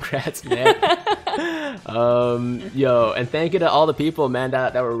 50 or congrats, man. Yo, and thank you to all the people, man,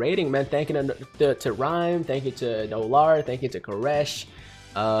 that were rating, man. Thank you to Rhyme, thank you to Nolar, thank you to Koresh,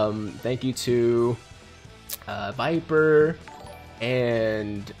 thank you to Viper,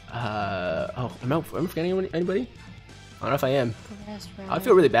 and oh, am I forgetting anybody? I don't know if I am. I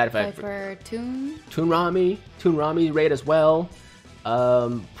feel really bad if Viper, Toon Rami raid as well.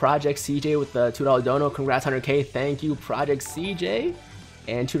 Project CJ with the $2 dono, congrats 100k, thank you Project CJ,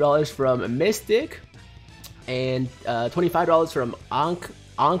 and $2 from Mystic, and $25 from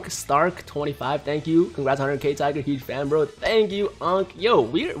Ankh Stark 25, thank you, congrats 100k Tiger, huge fan bro, thank you Ankh. Yo,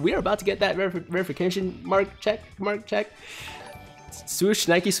 we're about to get that verification mark check. Swoosh,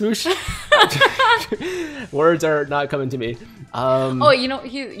 Nike swoosh. Words are not coming to me. Oh, you know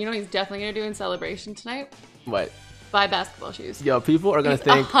he's definitely gonna do in celebration tonight. What? Buy basketball shoes. Yo, people are gonna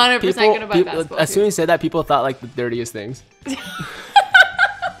think 100% gonna buy basketball as shoes. soon as you said that, people thought like the dirtiest things.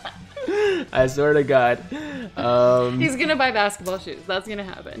 I swear to God. He's gonna buy basketball shoes. That's gonna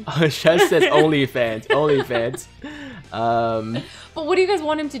happen. Chef says OnlyFans. OnlyFans. But what do you guys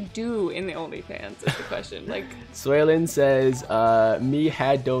want him to do in the OnlyFans? Is the question. Like, Swaylin says, me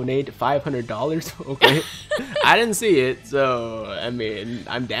had donate $500. Okay. I didn't see it, so I mean,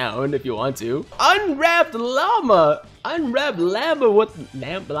 I'm down if you want to. Unwrapped llama with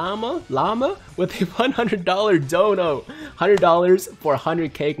llama with a $100 dono. $100 for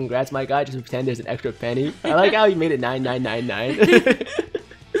 100k. Congrats, my guy. Just pretend there's an extra penny. I like how you made it 9999.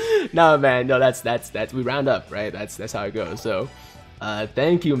 No, man. No, that's we round up, right? That's how it goes. So,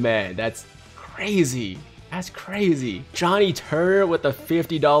 thank you, man. That's crazy. That's crazy. Johnny Turner with a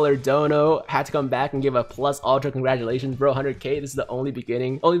 $50 dono had to come back and give a plus ultra congratulations, bro. 100k. This is the only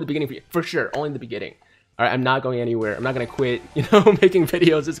beginning for sure. Only the beginning. All right, I'm not going anywhere. I'm not gonna quit, making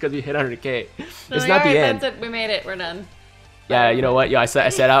videos just because we hit 100k. It's not the end. That's it. We made it. We're done. Yeah, you know what? Yeah, I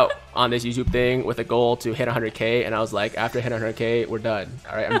set out on this YouTube thing with a goal to hit 100k, and I was like, after hitting 100k, we're done.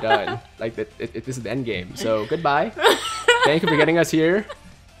 All right, I'm done. Like, this is the end game. So goodbye. Thank you for getting us here,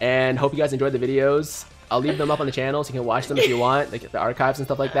 and hope you guys enjoyed the videos. I'll leave them up on the channel so you can watch them if you want, like the archives and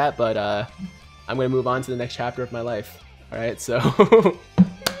stuff like that. But I'm gonna move on to the next chapter of my life. All right, so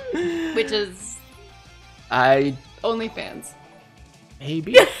which is OnlyFans.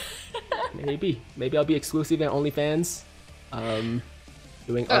 Maybe I'll be exclusive at OnlyFans.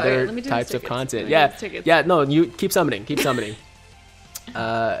 Doing other types of content. Yeah, no, you keep summoning. Give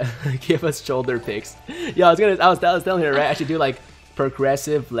us shoulder pics. Yeah, I was telling her, right, I should do like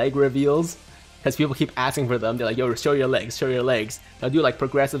progressive leg reveals because people keep asking for them. They're like, yo, show your legs. I'll do like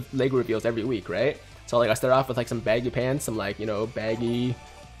progressive leg reveals every week, right? So like I start off with like some baggy pants, some like baggy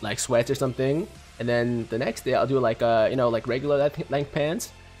like sweats or something, and then the next day I'll do like like regular length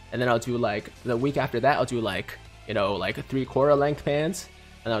pants, and then I'll do like the week after that I'll do like like a 3/4 length pants,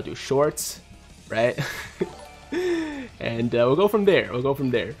 and I'll do shorts, right? And we'll go from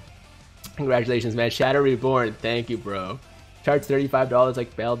there. Congratulations, man. Shadow Reborn, thank you, bro. Charge $35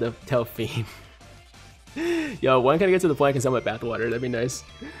 like Belle Delphine. Yo, when can I get to the point I can sell my bath water? That'd be nice.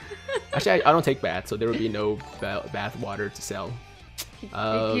 Actually, I don't take baths, so there would be no bath water to sell.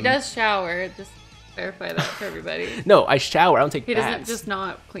 He does shower. Just verify that for everybody. No, I shower. I don't take baths. He doesn't just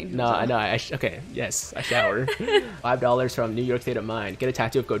not clean himself. No, okay, yes, I shower. $5 from New York State of Mind. Get a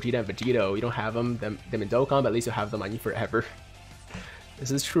tattoo of Gogeta and Vegito. You don't have them in Dokkan, but at least you'll have them on you forever.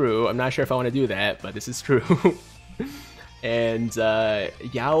 This is true. I'm not sure if I want to do that, but this is true. And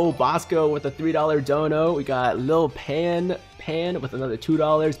Yao Bosco with a $3 dono. We got Lil Pan with another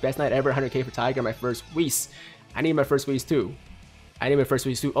 $2. Best night ever, 100k for Tiger. My first Whis. I need my first Whis too.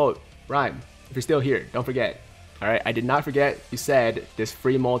 Oh, Rhyme, if you're still here, don't forget. All right, I did not forget. You said this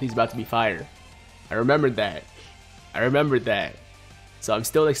free multi's about to be fire. I remembered that. So I'm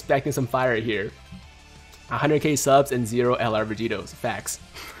still expecting some fire here. 100k subs and 0 LR Vegitos. Facts.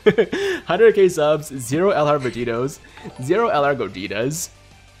 100k subs, 0 LR Vegitos, 0 LR Gogetas.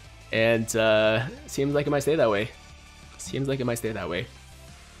 And seems like it might stay that way.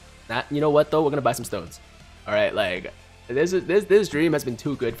 You know what though? We're gonna buy some stones. All right, like this dream has been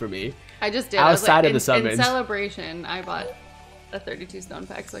too good for me. I just did. Outside of the summons. In celebration, I bought a 32 stone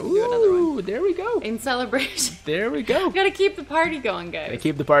pack so I can do another one. Ooh, there we go. In celebration. There we go. We gotta keep the party going, guys.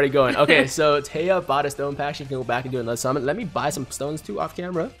 Okay, so Taya bought a stone pack. She can go back and do another summon. Let me buy some stones too off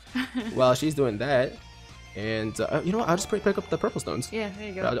camera while she's doing that. And you know what? I'll just pick up the purple stones. Yeah, there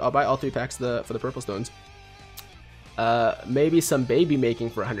you go. I'll buy all 3 packs for the purple stones. Maybe some baby making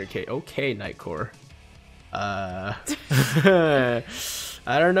for 100k. Okay, Nightcore. I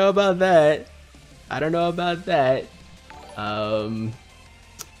don't know about that.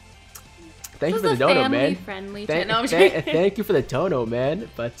 thank you This for is the a dono, man. family-friendly channel. No, I'm joking. Thank you for the dono, man.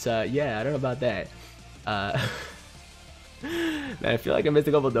 But yeah, I don't know about that. Man, I feel like I missed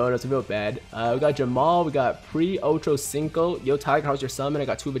a couple donuts. I feel bad. We got Jamal. We got Pre-Ocho Cinco. Yo, Tiger, how's your summon? I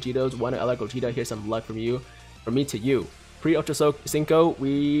got 2 Vegitos, 1 LR Gogeta. Here's some luck from you. From me to you. Pre-Ocho Cinco,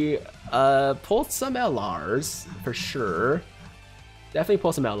 we pulled some LRs for sure. Definitely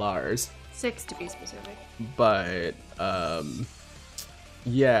pulled some LRs. 6 to be specific. But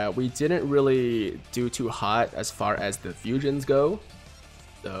yeah, we didn't really do too hot as far as the fusions go.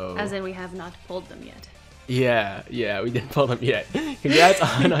 So As in, we have not pulled them yet. yeah, we didn't pull them yet. Congrats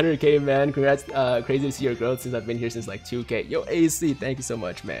on 100k, man. Congrats, crazy to see your growth since I've been here since like 2k. Yo, AC, thank you so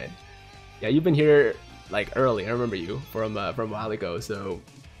much, man. Yeah, you've been here like early. I remember you from a while ago, so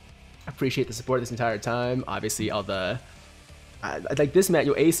I appreciate the support this entire time. Obviously, all the like this man,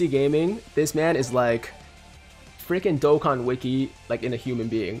 yo, AC Gaming. This man is like freaking Dokkan Wiki, like in a human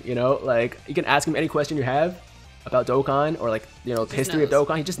being. You know, like you can ask him any question you have about Dokkan or like the history of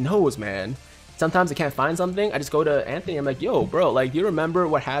Dokkan. He just knows, man. Sometimes I can't find something, I just go to Anthony. I'm like, yo, bro, like, do you remember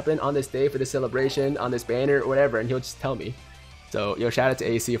what happened on this day for this celebration, on this banner, or whatever? And he'll just tell me. So, yo, shout out to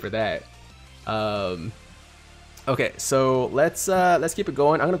AC for that. Okay, so let's keep it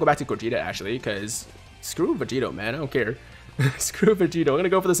going. I'm gonna go back to Gogeta actually, because screw Vegito, man. I don't care. Screw Vegito. I'm gonna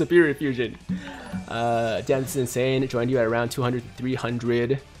go for the Superior Fusion. Damn, this is insane. Joined you at around 200,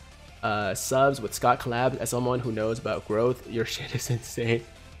 300 subs with Scott collabs. As someone who knows about growth, your shit is insane.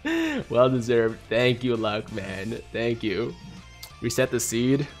 Well deserved. Thank you, Luck, man. Thank you. Reset the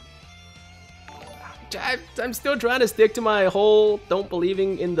seed. I'm still trying to stick to my whole don't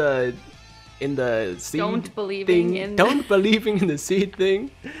believing in the seed Don't believing in don't believing in the seed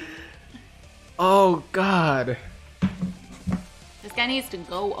thing. Oh God. This guy needs to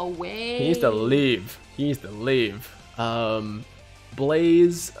go away. He needs to leave. He needs to leave.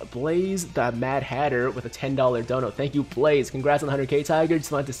 Blaze, the Mad Hatter with a $10 dono. Thank you, Blaze. Congrats on the 100k, Tiger.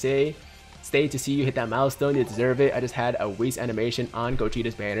 Just wanted to say, stay to see you hit that milestone. You deserve it. I just had a Whis animation on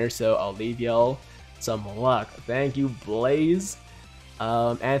Gogeta's banner, so I'll leave y'all some luck. Thank you, Blaze.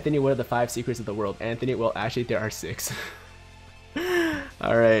 Anthony, what are the 5 secrets of the world? Anthony, well, actually, there are 6.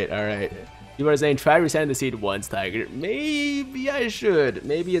 all right. You were saying try resetting the seed once, Tiger. Maybe I should.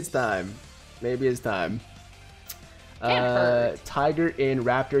 Maybe it's time. Tiger in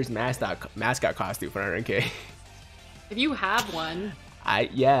Raptors mascot costume for 100k. If you have one,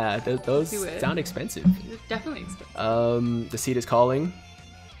 yeah, those sound expensive. It's definitely expensive. The seed is calling.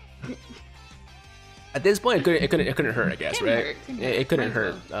 At this point, it couldn't hurt, I guess, right? It couldn't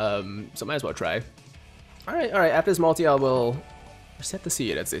hurt. So might as well try. All right. After this multi, I will reset the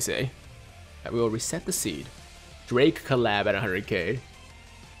seed, as they say. We will reset the seed. Drake collab at 100k.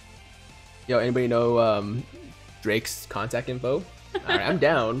 Yo, anybody know Drake's contact info? Alright, I'm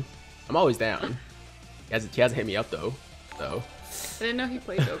down. I'm always down. He hasn't hit me up though. So I didn't know he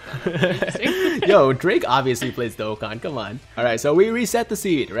played Dokkan. Yo, Drake obviously plays Dokkan. Come on. Alright, so we reset the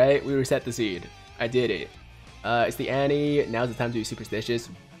seed, right? We reset the seed. I did it. It's the Annie. Now's the time to be superstitious.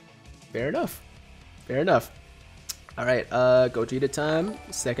 Fair enough. Alright, Gogeta time.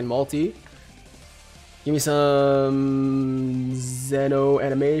 Second multi. Give me some Zeno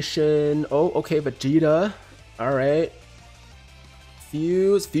animation. Oh, okay, Vegeta. Alright.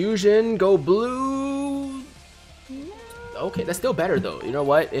 Fusion, go blue. Okay, that's still better though. You know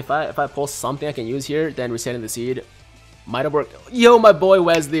what? If I pull something I can use here, then resetting the seed might have worked. Yo, my boy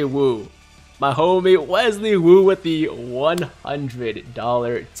Wesley Wu. My homie Wesley Wu with the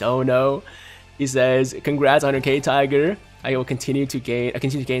 $100 dono. He says, congrats on 100k, Tiger. I will continue to gain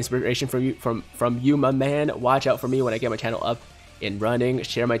inspiration from you, my man. Watch out for me when I get my channel up and running.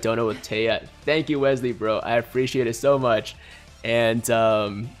 Share my dono with Taya. Thank you, Wesley, bro. I appreciate it so much. And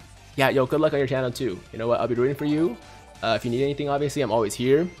yeah, yo, good luck on your channel too. You know what? I'll be rooting for you. If you need anything, obviously, I'm always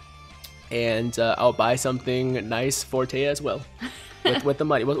here. And I'll buy something nice for Taya as well. With the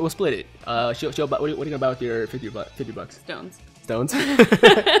money, we'll split it. What are you gonna buy with your 50 bucks? Stones.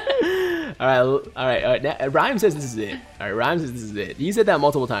 All right. Now, Rhyme says this is it. All right, Rhyme says this is it. He said that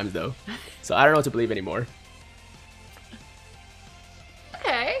multiple times though, so I don't know what to believe anymore.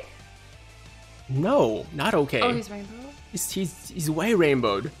 Okay. No, not okay. Oh, he's rainbow. He's way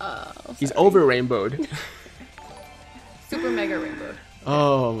rainbowed. Oh, he's over rainbowed. Super mega rainbow.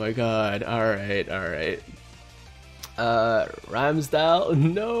 Oh my god. All right. Rhyme style.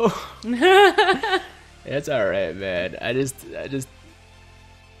 No. It's all right, man. I just,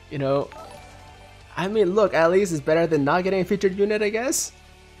 you know, I mean, look, at least it's better than not getting a featured unit, I guess.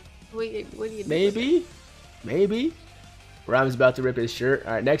 What do you Maybe. Rhyme's about to rip his shirt.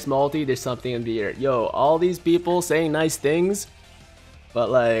 All right, next multi, there's something in the air. Yo, all these people saying nice things,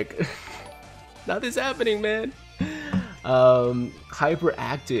 but like, Nothing's happening, man.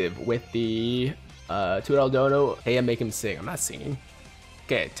 Hyperactive with the $2 dono. Hey, I make him sing. I'm not singing.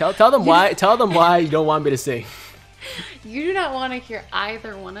 Okay, tell them why. Tell them why you don't want me to sing. You do not want to hear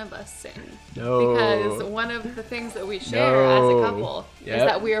either one of us sing. No. Because one of the things that we share as a couple is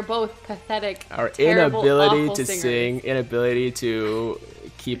that we are both pathetic, our terrible, inability awful to singers. sing, inability to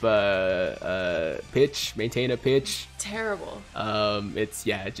keep a pitch, maintain a pitch. Terrible. It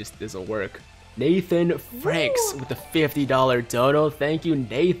just doesn't work. Nathan Franks with the $50 dono. Thank you,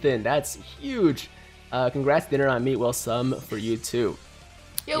 Nathan. That's huge. Congrats, dinner on meat. Well, some for you too.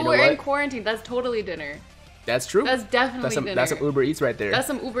 Yo, You know we're what? in quarantine. That's totally dinner. That's true. That's definitely dinner. That's some Uber Eats right there. That's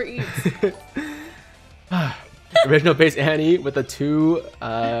some Uber Eats. Original Base Annie with a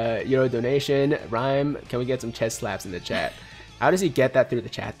 €2 donation. Rhyme, can we get some chest slaps in the chat? How does he get that through the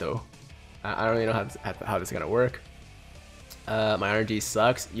chat though? I don't really know how this is gonna work. My RNG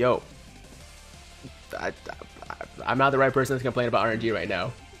sucks. Yo, I'm not the right person to complain about RNG right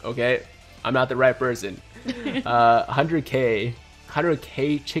now. Okay, I'm not the right person. 100k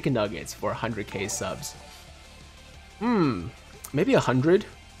chicken nuggets for 100k subs. Maybe 100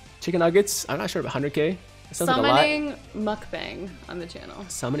 chicken nuggets. I'm not sure about 100k. Summoning mukbang on the channel.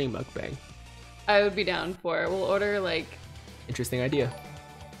 Summoning mukbang. I would be down for it. We'll order like. Interesting idea.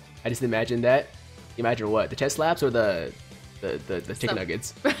 I just imagine that. Imagine what? The chest slaps or the chicken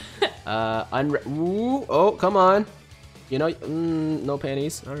nuggets? Ooh, oh, come on. You know, no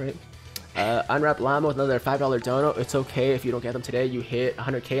panties. All right. Unwrapped llama with another $5 dono. It's okay if you don't get them today. You hit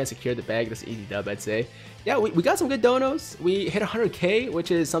 100k and secured the bag. That's an easy dub, I'd say. Yeah, we got some good donos. We hit 100k,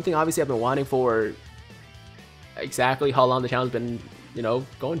 which is something obviously I've been wanting for exactly how long the channel's been,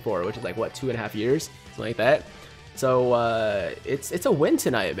 going for, which is like what, 2.5 years, something like that. So it's a win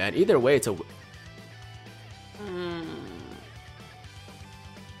tonight, man. Either way, it's a. Is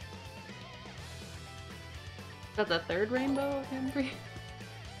that the third rainbow again for you?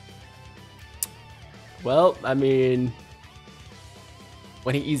 Well, I mean,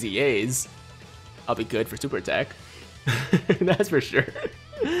 when he easy A's, I'll be good for super attack. That's for sure.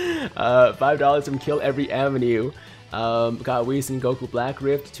 $5 from Kill Every Avenue. Got Whis and Goku Black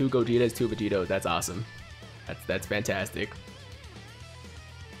Rift, 2 Gogetas, 2 Vegitos. That's awesome. That's fantastic.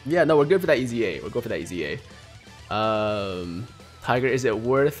 Yeah, no, we're good for that easy A. We're good for that easy A. Tiger, is it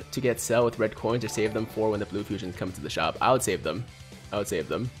worth to get sell with red coins or save them for when the blue fusions come to the shop? I would save them.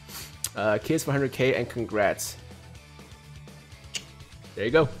 Kids for 100k and congrats. There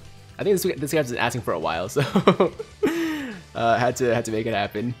you go. I think this guy's been asking for a while, so had to make it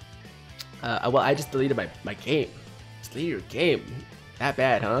happen. Well, I just deleted my game. Just delete your game. That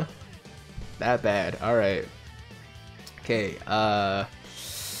bad, huh? That bad. All right. Okay.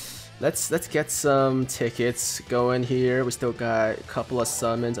 Let's get some tickets going here. We still got a couple of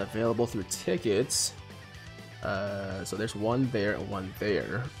summons available through tickets. So there's one there and one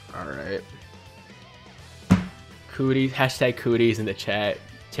there. All right. Cooties, hashtag cooties in the chat.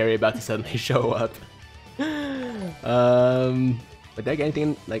 Terry about to suddenly show up. But did I get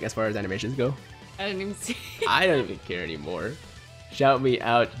anything like as far as animations go? I didn't even see. I don't even care anymore. Shout me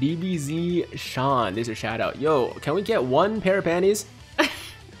out, DBZ Sean. There's a shout out. Yo, can we get one pair of panties?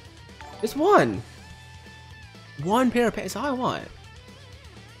 Just one. One pair of panties. That's all I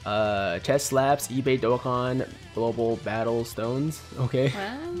want. Chest slaps, eBay Dokkan, global battle stones. Okay.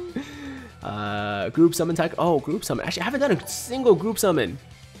 Well. Group summon type. Oh, group summon. Actually, I haven't done a single group summon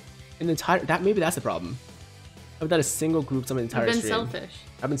in the entire. Maybe that's the problem. I haven't done a single group summon in the entire stream.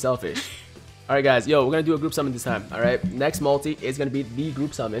 I've been selfish. All right, guys. Yo, we're gonna do a group summon this time. All right. Next multi is gonna be the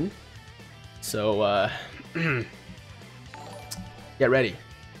group summon. So get ready.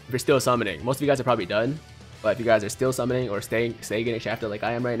 If you're still summoning, most of you guys are probably done. But if you guys are still summoning or stay getting shafted like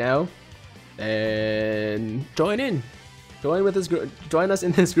I am right now, then join in. Join us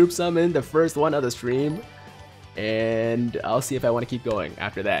in this group summon, the first one of the stream, and I'll see if I want to keep going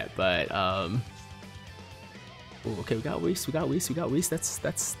after that. But ooh, okay, we got Whis.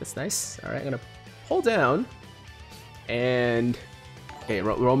 That's nice. All right, I'm gonna hold down, and okay,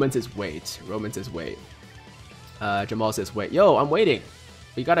 Romance is wait. Jamal says wait. Yo, I'm waiting.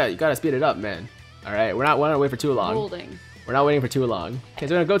 You gotta speed it up, man. All right, we're not gonna wait for too long. Holding. We're not waiting for too long. Okay,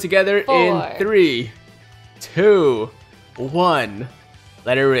 so we're gonna go together 4. in 3, 2, 1.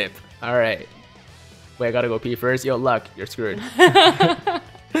 Let it rip. All right. Wait, I gotta go pee first. Yo, Luck, you're screwed. All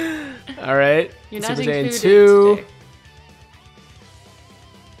right. You're not Super Saiyan included 2. today.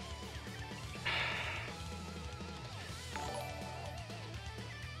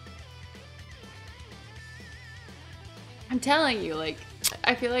 I'm telling you, like,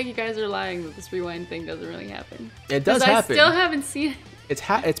 I feel like you guys are lying that this rewind thing doesn't really happen. It does happen. I still haven't seen it.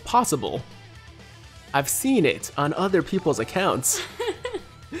 It's possible. I've seen it on other people's accounts.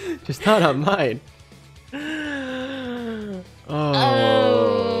 Just not on mine. Wrong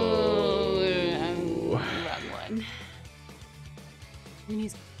one.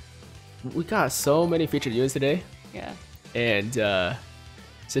 We got so many featured units today. Yeah. And it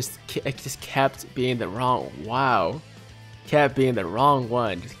just kept being the wrong. Wow. Kept being the wrong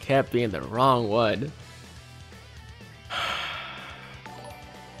one. Just kept being the wrong one.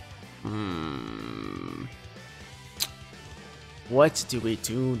 What do we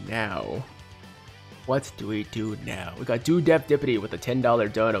do now? What do we do now? We got Do Depth Dippity with a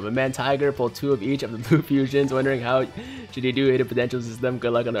 $10 dono. My man Tiger pulled 2 of each of the blue fusions, wondering how should he do hidden potential system.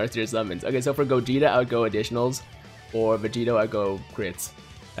 Good luck on the rest of your summons. Okay, so for Gogeta, I would go additionals. For Vegito, I go crits.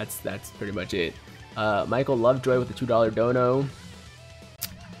 That's pretty much it. Michael Lovejoy with the $2 dono.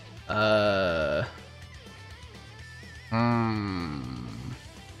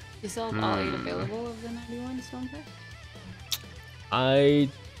 You still have all 8 available of the 91 Stone Pack? I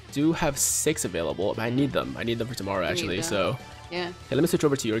do have 6 available. I need them. I need them for tomorrow, actually. So yeah. Okay, let me switch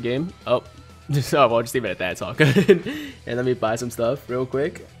over to your game. Oh, so I'll just leave it at that. It's all good. And let me buy some stuff real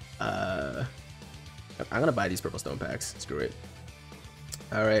quick. I'm gonna buy these purple stone packs. Screw it.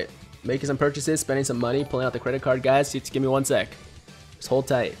 All right, making some purchases, spending some money, pulling out the credit card, guys. Just give me 1 sec. Just hold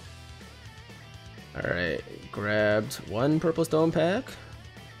tight. All right, grabbed 1 purple stone pack.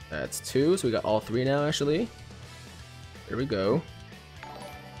 That's 2, so we got all 3 now, actually. There we go.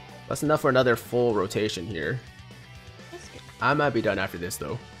 That's enough for another full rotation here. I might be done after this,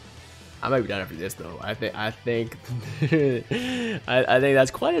 though. I think I think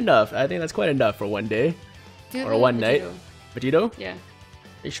that's quite enough. I think that's quite enough for one day or one night. Vegito? Yeah.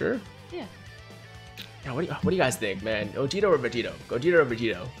 Are you sure? Yeah. Yeah. What do you guys think, man? Gogeta or Vegito? Gogeta or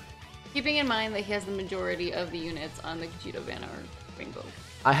Vegito? Keeping in mind that he has the majority of the units on the Gogeta banner rainbow.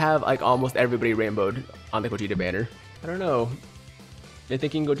 I have like almost everybody rainbowed on the Gogeta banner. I don't know. You're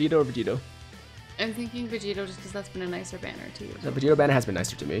thinking Gogeta or Vegito? I'm thinking Vegito just because that's been a nicer banner too. The Vegito banner has been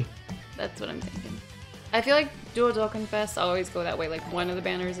nicer to me. That's what I'm thinking. I feel like Duo Dokkan Fest always go that way. Like one of the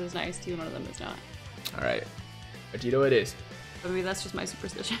banners is nice too, one of them is not. All right, Vegito it is. But maybe that's just my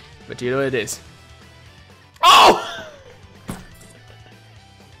superstition. Vegito it is. Oh!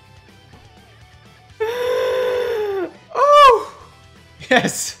 Oh!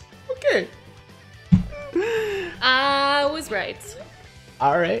 Yes. Okay. I was right.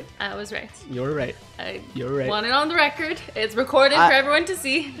 All right. I was right. You're right. You're right. Want it on the record. It's recorded for everyone to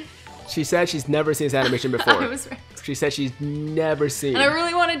see. She said she's never seen this animation before. I was right. She said she's never seen. And I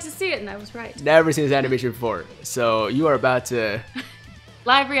really wanted to see it, and I was right. Never seen this animation before. So you are about to...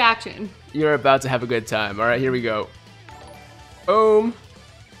 Live reaction. You're about to have a good time. All right, here we go. Boom.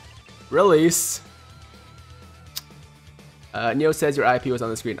 Release. Neo says your IP was on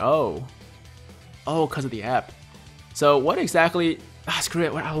the screen. Oh. Oh, because of the app. So what exactly... Ah, screw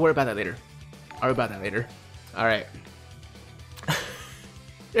it. I'll worry about that later. All right.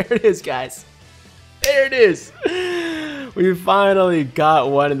 There it is, guys. There it is. We finally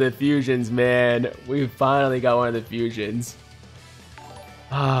got one of the fusions, man. We finally got one of the fusions.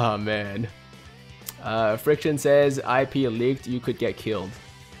 Oh, man. Friction says IP leaked. You could get killed.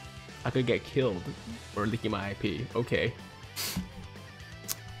 I could get killed for leaking my IP. Okay.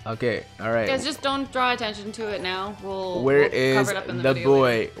 Okay, all right. Guys, just don't draw attention to it now. We'll cover it up in the video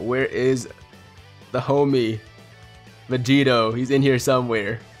boy? later. Where is the homie? Vegito. He's in here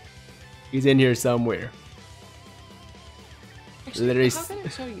somewhere. Actually, Literally. how can I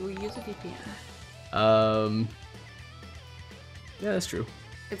show you? We use a VPN. Yeah, that's true.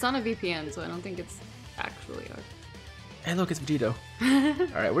 It's on a VPN, so I don't think it's actually ours. Hey, look, it's Vegito.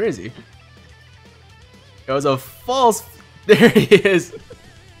 All right, where is he? It was a false. There he is.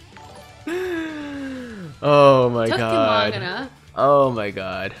 Oh my Took god. him long enough. Oh my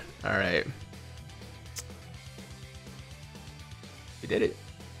god. All right. We did it.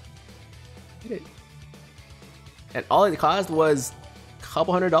 And all it cost was a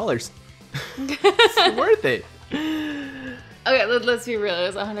couple $100. It's worth it. Okay, let's be real. It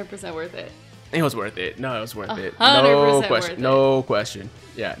was 100% worth it. It was worth it. No, it was worth it. 100% No question. worth it. No question.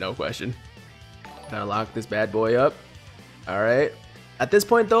 Yeah, no question. Gonna lock this bad boy up. All right. At this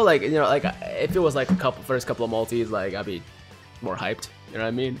point, though, like, you know, like if it was like first couple of multis, like I'd be more hyped. You know what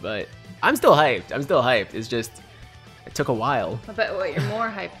I mean? But I'm still hyped. It's just it took a while. I bet what you're more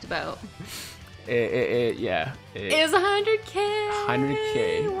hyped about Yeah. is 100K.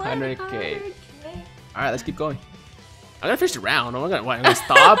 100K. All right, let's keep going. I'm gonna finish the round. I'm gonna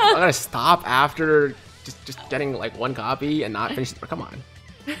stop. I'm gonna stop after just getting like 1 copy and not finish. Come on,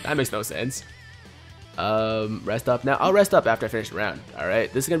 that makes no sense. Rest up now. I'll rest up after I finish the round. All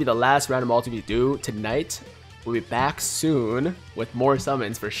right, this is gonna be the last round of multi we do tonight. We'll be back soon with more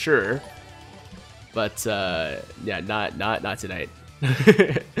summons for sure. But yeah, not tonight.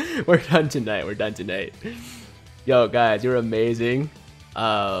 We're done tonight. We're done tonight. Yo, guys, you're amazing.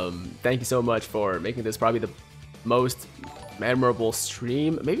 Thank you so much for making this probably the most memorable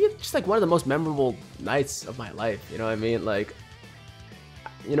stream. Maybe it's just like one of the most memorable nights of my life. You know what I mean? Like,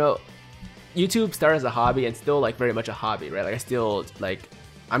 you know, YouTube started as a hobby and still like very much a hobby, right? Like I still like,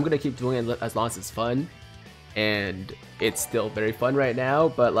 I'm gonna keep doing it as long as it's fun, and it's still very fun right now.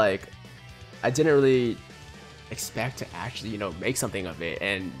 But like, I didn't really expect to actually, you know, make something of it,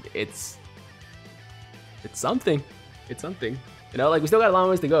 and it's something. It's something. You know, like we still got a long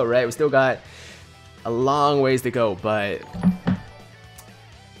ways to go, right? We still got a long ways to go, but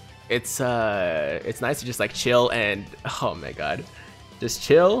it's nice to just like chill and, oh my god, just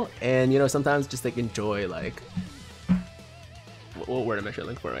chill and, you know, sometimes just like enjoy, like, what word am I actually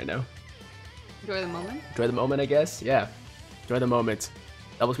looking for right now? Enjoy the moment? Enjoy the moment, I guess. Yeah, enjoy the moment.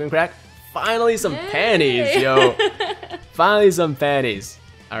 Double screen crack. Finally some panties, yo. Finally some panties.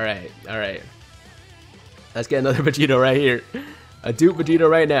 All right. Let's get another Vegito right here. A dupe Vegito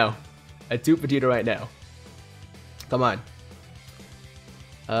right now. A dupe Vegito right now. Come on.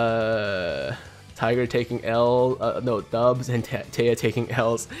 Tiger taking L, no, dubs, and Taya taking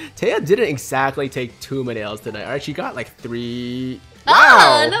L's. Taya didn't exactly take too many L's tonight. Alright, she got like 3. Wow!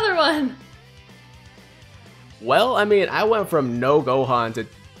 Ah, another one! Well, I mean, I went from no Gohan to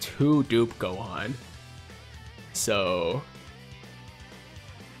 2 dupe Gohan. So,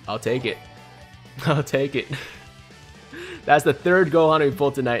 I'll take it. I'll take it. That's the 3rd Gohan we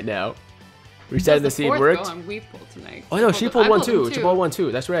pulled tonight now. Resetting the seed worked. Gohan we pulled tonight. Oh no, she pulled one too. She pulled one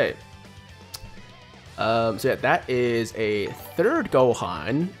too. That's right. So yeah, that is a 3rd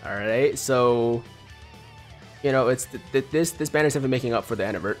Gohan. All right, so you know it's this banner's have been making up for the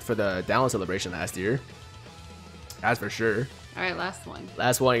download celebration last year. That's for sure. All right, last one.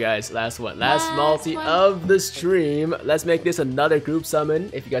 Last one, guys. Last one. Last multi of the stream. Let's make this another group summon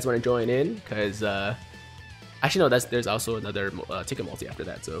if you guys want to join in, because actually no, there's also another ticket multi after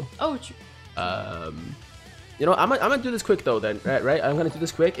that. So. Oh. True. You know, I'm gonna do this quick though. Then, right? I'm gonna do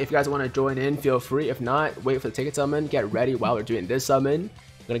this quick. If you guys want to join in, feel free. If not, wait for the ticket summon. Get ready while we're doing this summon.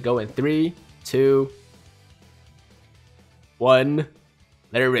 I'm gonna go in 3, 2, 1.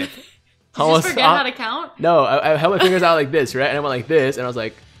 Let it rip. Did you just forget how to count? No, I held my fingers out like this, right? And I went like this, and I was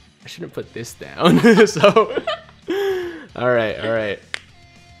like, I shouldn't put this down. So, all right.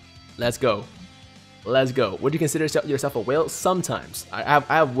 Let's go. Would you consider yourself a whale? Sometimes. I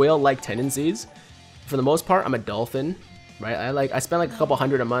have whale-like tendencies. For the most part, I'm a dolphin, right? I spend like a couple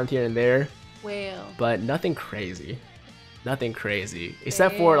hundred a month here and there. Whale. But nothing crazy.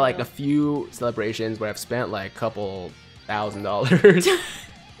 Except for like a few celebrations where I've spent like a couple $1,000.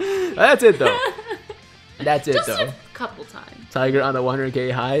 That's it though. Just a couple times. Tiger on the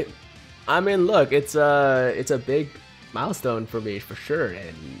 100K high. I mean, look, it's a big milestone for me for sure,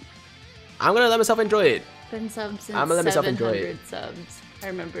 and I'm gonna let myself enjoy it. Been subs since I'm gonna let myself enjoy it. 700 subs. I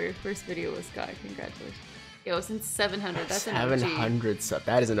remember first video was Scott. Congratulations. Yo, since 700. That's an OG. 700 subs.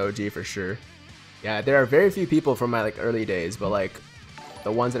 That is an OG for sure. Yeah, there are very few people from my like early days, but like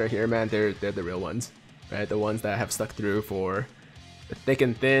the ones that are here, man, they're the real ones, right? The ones that have stuck through for the thick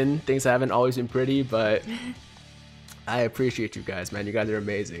and thin. Things haven't always been pretty, but I appreciate you guys, man. You guys are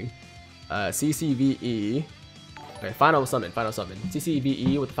amazing. CCVE. Okay, final summon.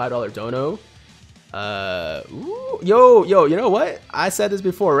 CCVE with the $5 dono. Ooh, yo, you know what? I said this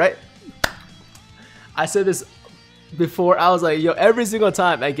before, right? I said this before. I was like, yo, every single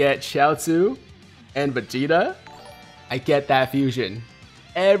time I get Chiaotzu and Vegeta, I get that fusion.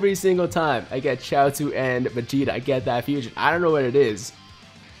 Every single time I get Chiaotzu and Vegeta, I get that fusion. I don't know what it is.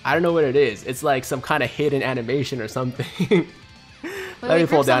 It's like some kind of hidden animation or something. Let me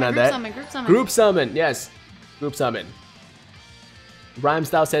pull down on that. Group summon, yes. Group summon. Rhyme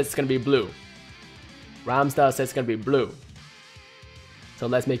style says it's gonna be blue. So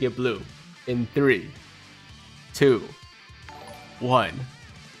let's make it blue. In 3, 2, 1.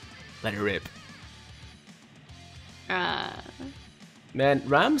 Let it rip. Man,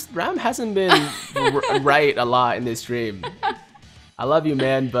 Ram hasn't been right a lot in this stream. I love you,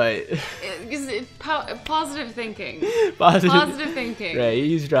 man, but positive thinking. Positive thinking. Right,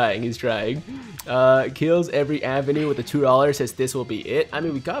 he's trying. Kills every avenue with the $2. Says this will be it. I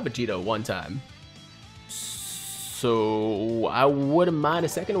mean, we got Vegito one time, so I wouldn't mind a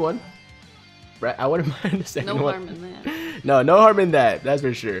second one. Right, I wouldn't mind a second one. No harm in that. No harm in that. That's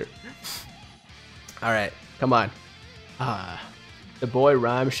for sure. All right, come on. The boy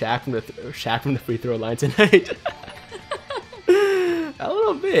Rhyme Shaq from the free throw line tonight. A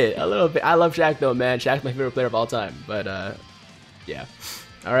little bit. I love Shaq though, man. Shaq's my favorite player of all time. But yeah.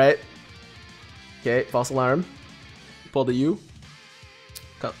 All right. Okay, false alarm. Pull the U.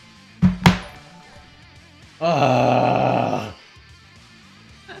 Come. All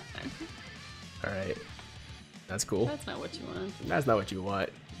right. That's cool. That's not what you want. That's not what you want.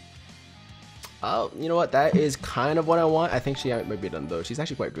 Oh, you know what? That is kind of what I want. I think she might be done though. She's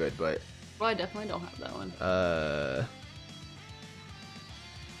actually quite good, but. Well, I definitely don't have that one.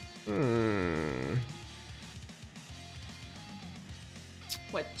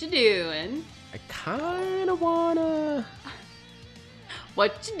 What you doing? I kind of wanna.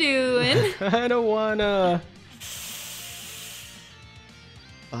 What you doing? I wanna.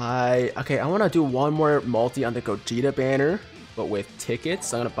 Okay, I wanna do one more multi on the Gogeta banner, but with tickets.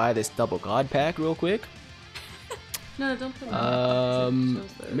 So I'm gonna buy this double god pack real quick. No, don't put it on.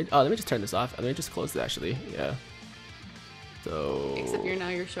 Let me just turn this off. Let me just close it actually. Yeah. So. Except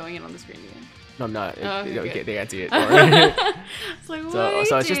you're showing it on the screen again. No, I'm not. Okay. They can't see it. It's like,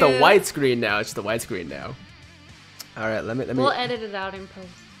 so it's just a white screen now. It's just a white screen now. All right, let me. We'll edit it out in post.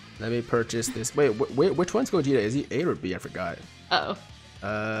 Let me purchase this. Wait, which one's Gogeta? Is he A or B? I forgot. Uh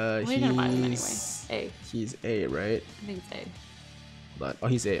oh. We're gonna buy him anyway. A. He's A, right? I think it's A. Hold on. Oh,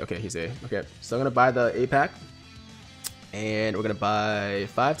 he's A. Okay, he's A. Okay, so I'm gonna buy the A pack, and we're gonna buy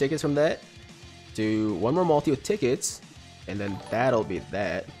 5 tickets from that. Do one more multi with tickets, and then that'll be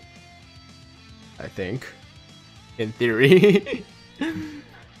that. I think, in theory.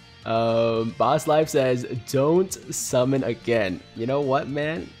 Boss Life says, "Don't summon again." You know what,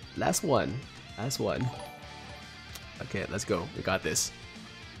 man? Last one. Okay, let's go. We got this.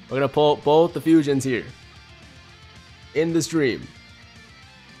 We're gonna pull both the fusions here in the stream.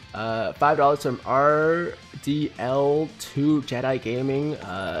 $5 from RDL2 Jedi Gaming.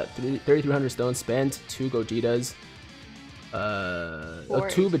 3,300 stones spent. 2 Gogetas.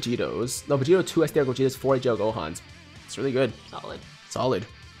 2 Vegitos. No, Vegito 2 SDR Gogetas, 4 Geo Gohans. It's really good. Solid.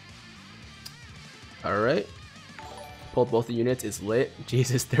 Alright. Pulled both the units. It's lit.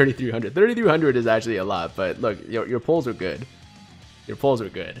 Jesus, 3,300. 3,300 is actually a lot, but look, your pulls are good.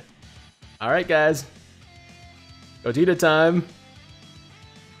 Alright, guys. Gogeta time.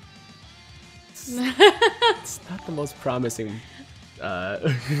 It's not the most promising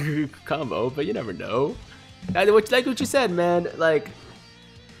combo, but you never know. Like what you said, man. Like,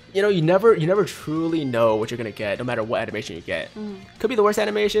 you know, you never truly know what you're gonna get, no matter what animation you get. Could be the worst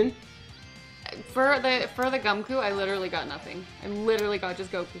animation. For the Gumku, I literally got nothing. I literally got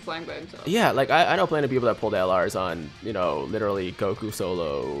just Goku flying by himself. Yeah, like I know plenty of people that pulled LRs on, you know, literally Goku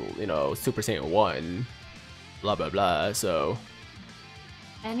solo, you know, Super Saiyan 1, blah blah blah. So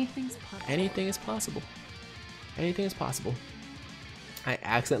anything's possible. Anything is possible. I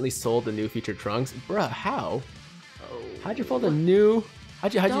accidentally sold the new featured Trunks. Bruh, how? How'd you pull the new?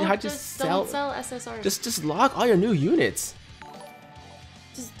 How'd you sell? Don't sell SSRs. Just log all your new units.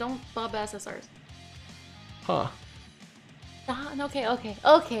 Just don't bub SSRs. Huh. Okay.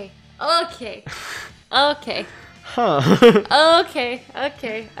 Huh. Okay.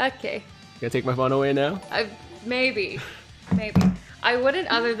 Gonna take my phone away now? Maybe. I wouldn't,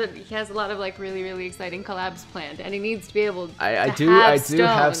 other than he has a lot of like really exciting collabs planned, and he needs to be able to I do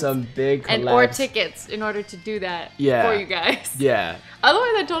have some big collabs or tickets in order to do that for you guys. Yeah.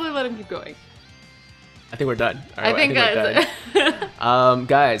 Otherwise, I'd totally let him keep going. I think we're done. I think we're done.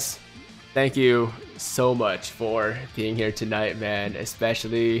 Guys, thank you so much for being here tonight, man.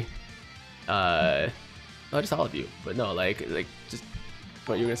 Especially, just all of you. But no, like just.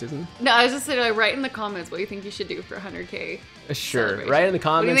 What, you were gonna say something? No, I was just saying, like, write in the comments what you think you should do for 100K. Sure. Write in the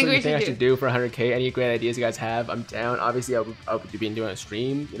comments what you think I should do for 100K. Any great ideas you guys have, I'm down. Obviously, I'll be doing a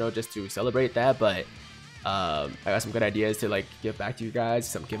stream, you know, just to celebrate that. But I got some good ideas to like give back to you guys,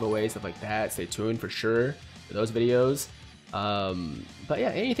 some giveaways, stuff like that. Stay tuned for sure for those videos. But yeah,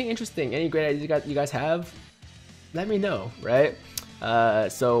 anything interesting, any great ideas you guys have, let me know, right?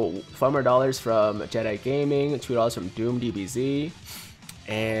 So $5 more from Jedi Gaming, $2 from Doom DBZ.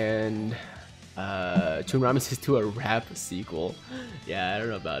 And Toon Ramen says to a rap sequel. Yeah, I don't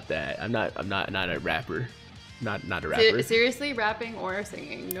know about that. I'm not a rapper. Not a rapper. Seriously, rapping or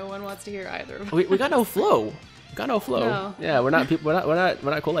singing? No one wants to hear either. We got no flow. No. Yeah, we're not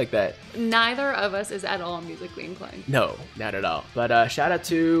cool like that. Neither of us is at all musically inclined. No, not at all. But shout out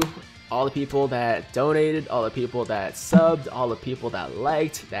to all the people that donated, all the people that subbed, all the people that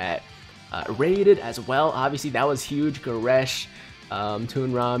liked, that rated as well. Obviously, that was huge. Garesh,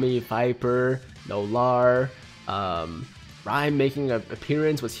 Toon Rami, Viper, Nolar, Rhyme making an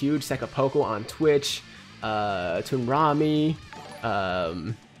appearance was huge. Sekapoko on Twitch, Toon Rami,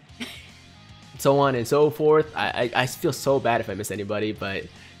 so on and so forth. I feel so bad if I miss anybody, but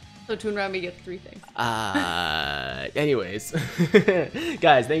So Toon Rami gets 3 things. anyways,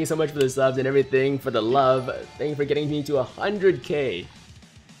 guys, thank you so much for the subs and everything, for the love. Thank you for getting me to 100K.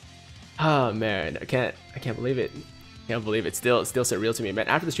 Oh man, I can't believe it. Can't believe it. Still surreal to me, man.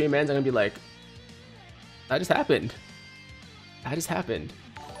 After the stream ends, I'm gonna be like, that just happened. That just happened.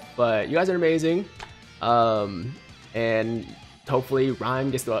 But you guys are amazing. And hopefully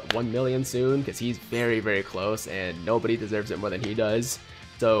Rhyme gets to 1 million soon, because he's very, very close, and nobody deserves it more than he does.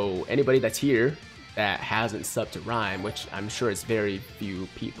 So anybody that's here that hasn't subbed to Rhyme, which I'm sure is very few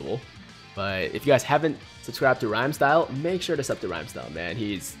people, but if you guys haven't subscribed to Rhyme Style, make sure to sub to Rhyme Style, man.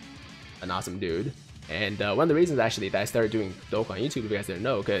 He's an awesome dude. And one of the reasons actually that I started doing Dokkan on YouTube, if you guys didn't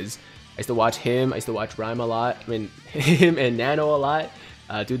know, because I used to watch him, I used to watch Rhyme a lot, I mean him and Nano a lot,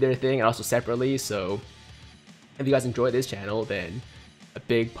 do their thing, and also separately. So if you guys enjoy this channel, then a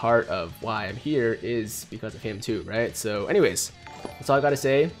big part of why I'm here is because of him too, right? So anyways, that's all I gotta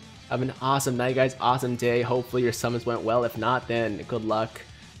say. Have an awesome night, guys. Awesome day. Hopefully your summons went well. If not, then good luck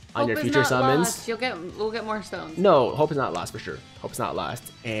on your future summons. We'll get more stones. No, hope is not lost for sure. Hope is not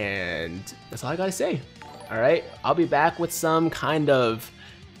lost. And that's all I gotta say. Alright, I'll be back with some kind of,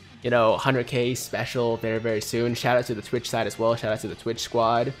 100K special very, very soon. Shout out to the Twitch side as well. Shout out to the Twitch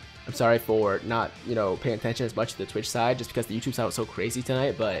squad. I'm sorry for not, paying attention as much to the Twitch side, just because the YouTube side was so crazy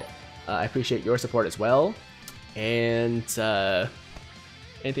tonight, but I appreciate your support as well. And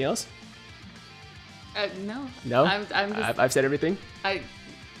anything else? No. No? I'm just, I've said everything?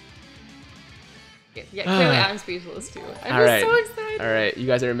 Yeah, clearly I'm speechless too. I'm All just right. so excited. Alright, you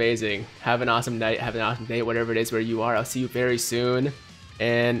guys are amazing. Have an awesome night, have an awesome day, whatever it is where you are. I'll see you very soon.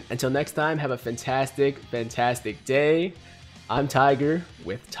 And until next time, have a fantastic, fantastic day. I'm Tiger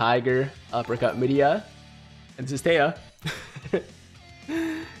with Tiger Uppercut Media. And this is Taya.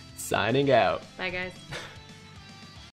 Signing out. Bye, guys.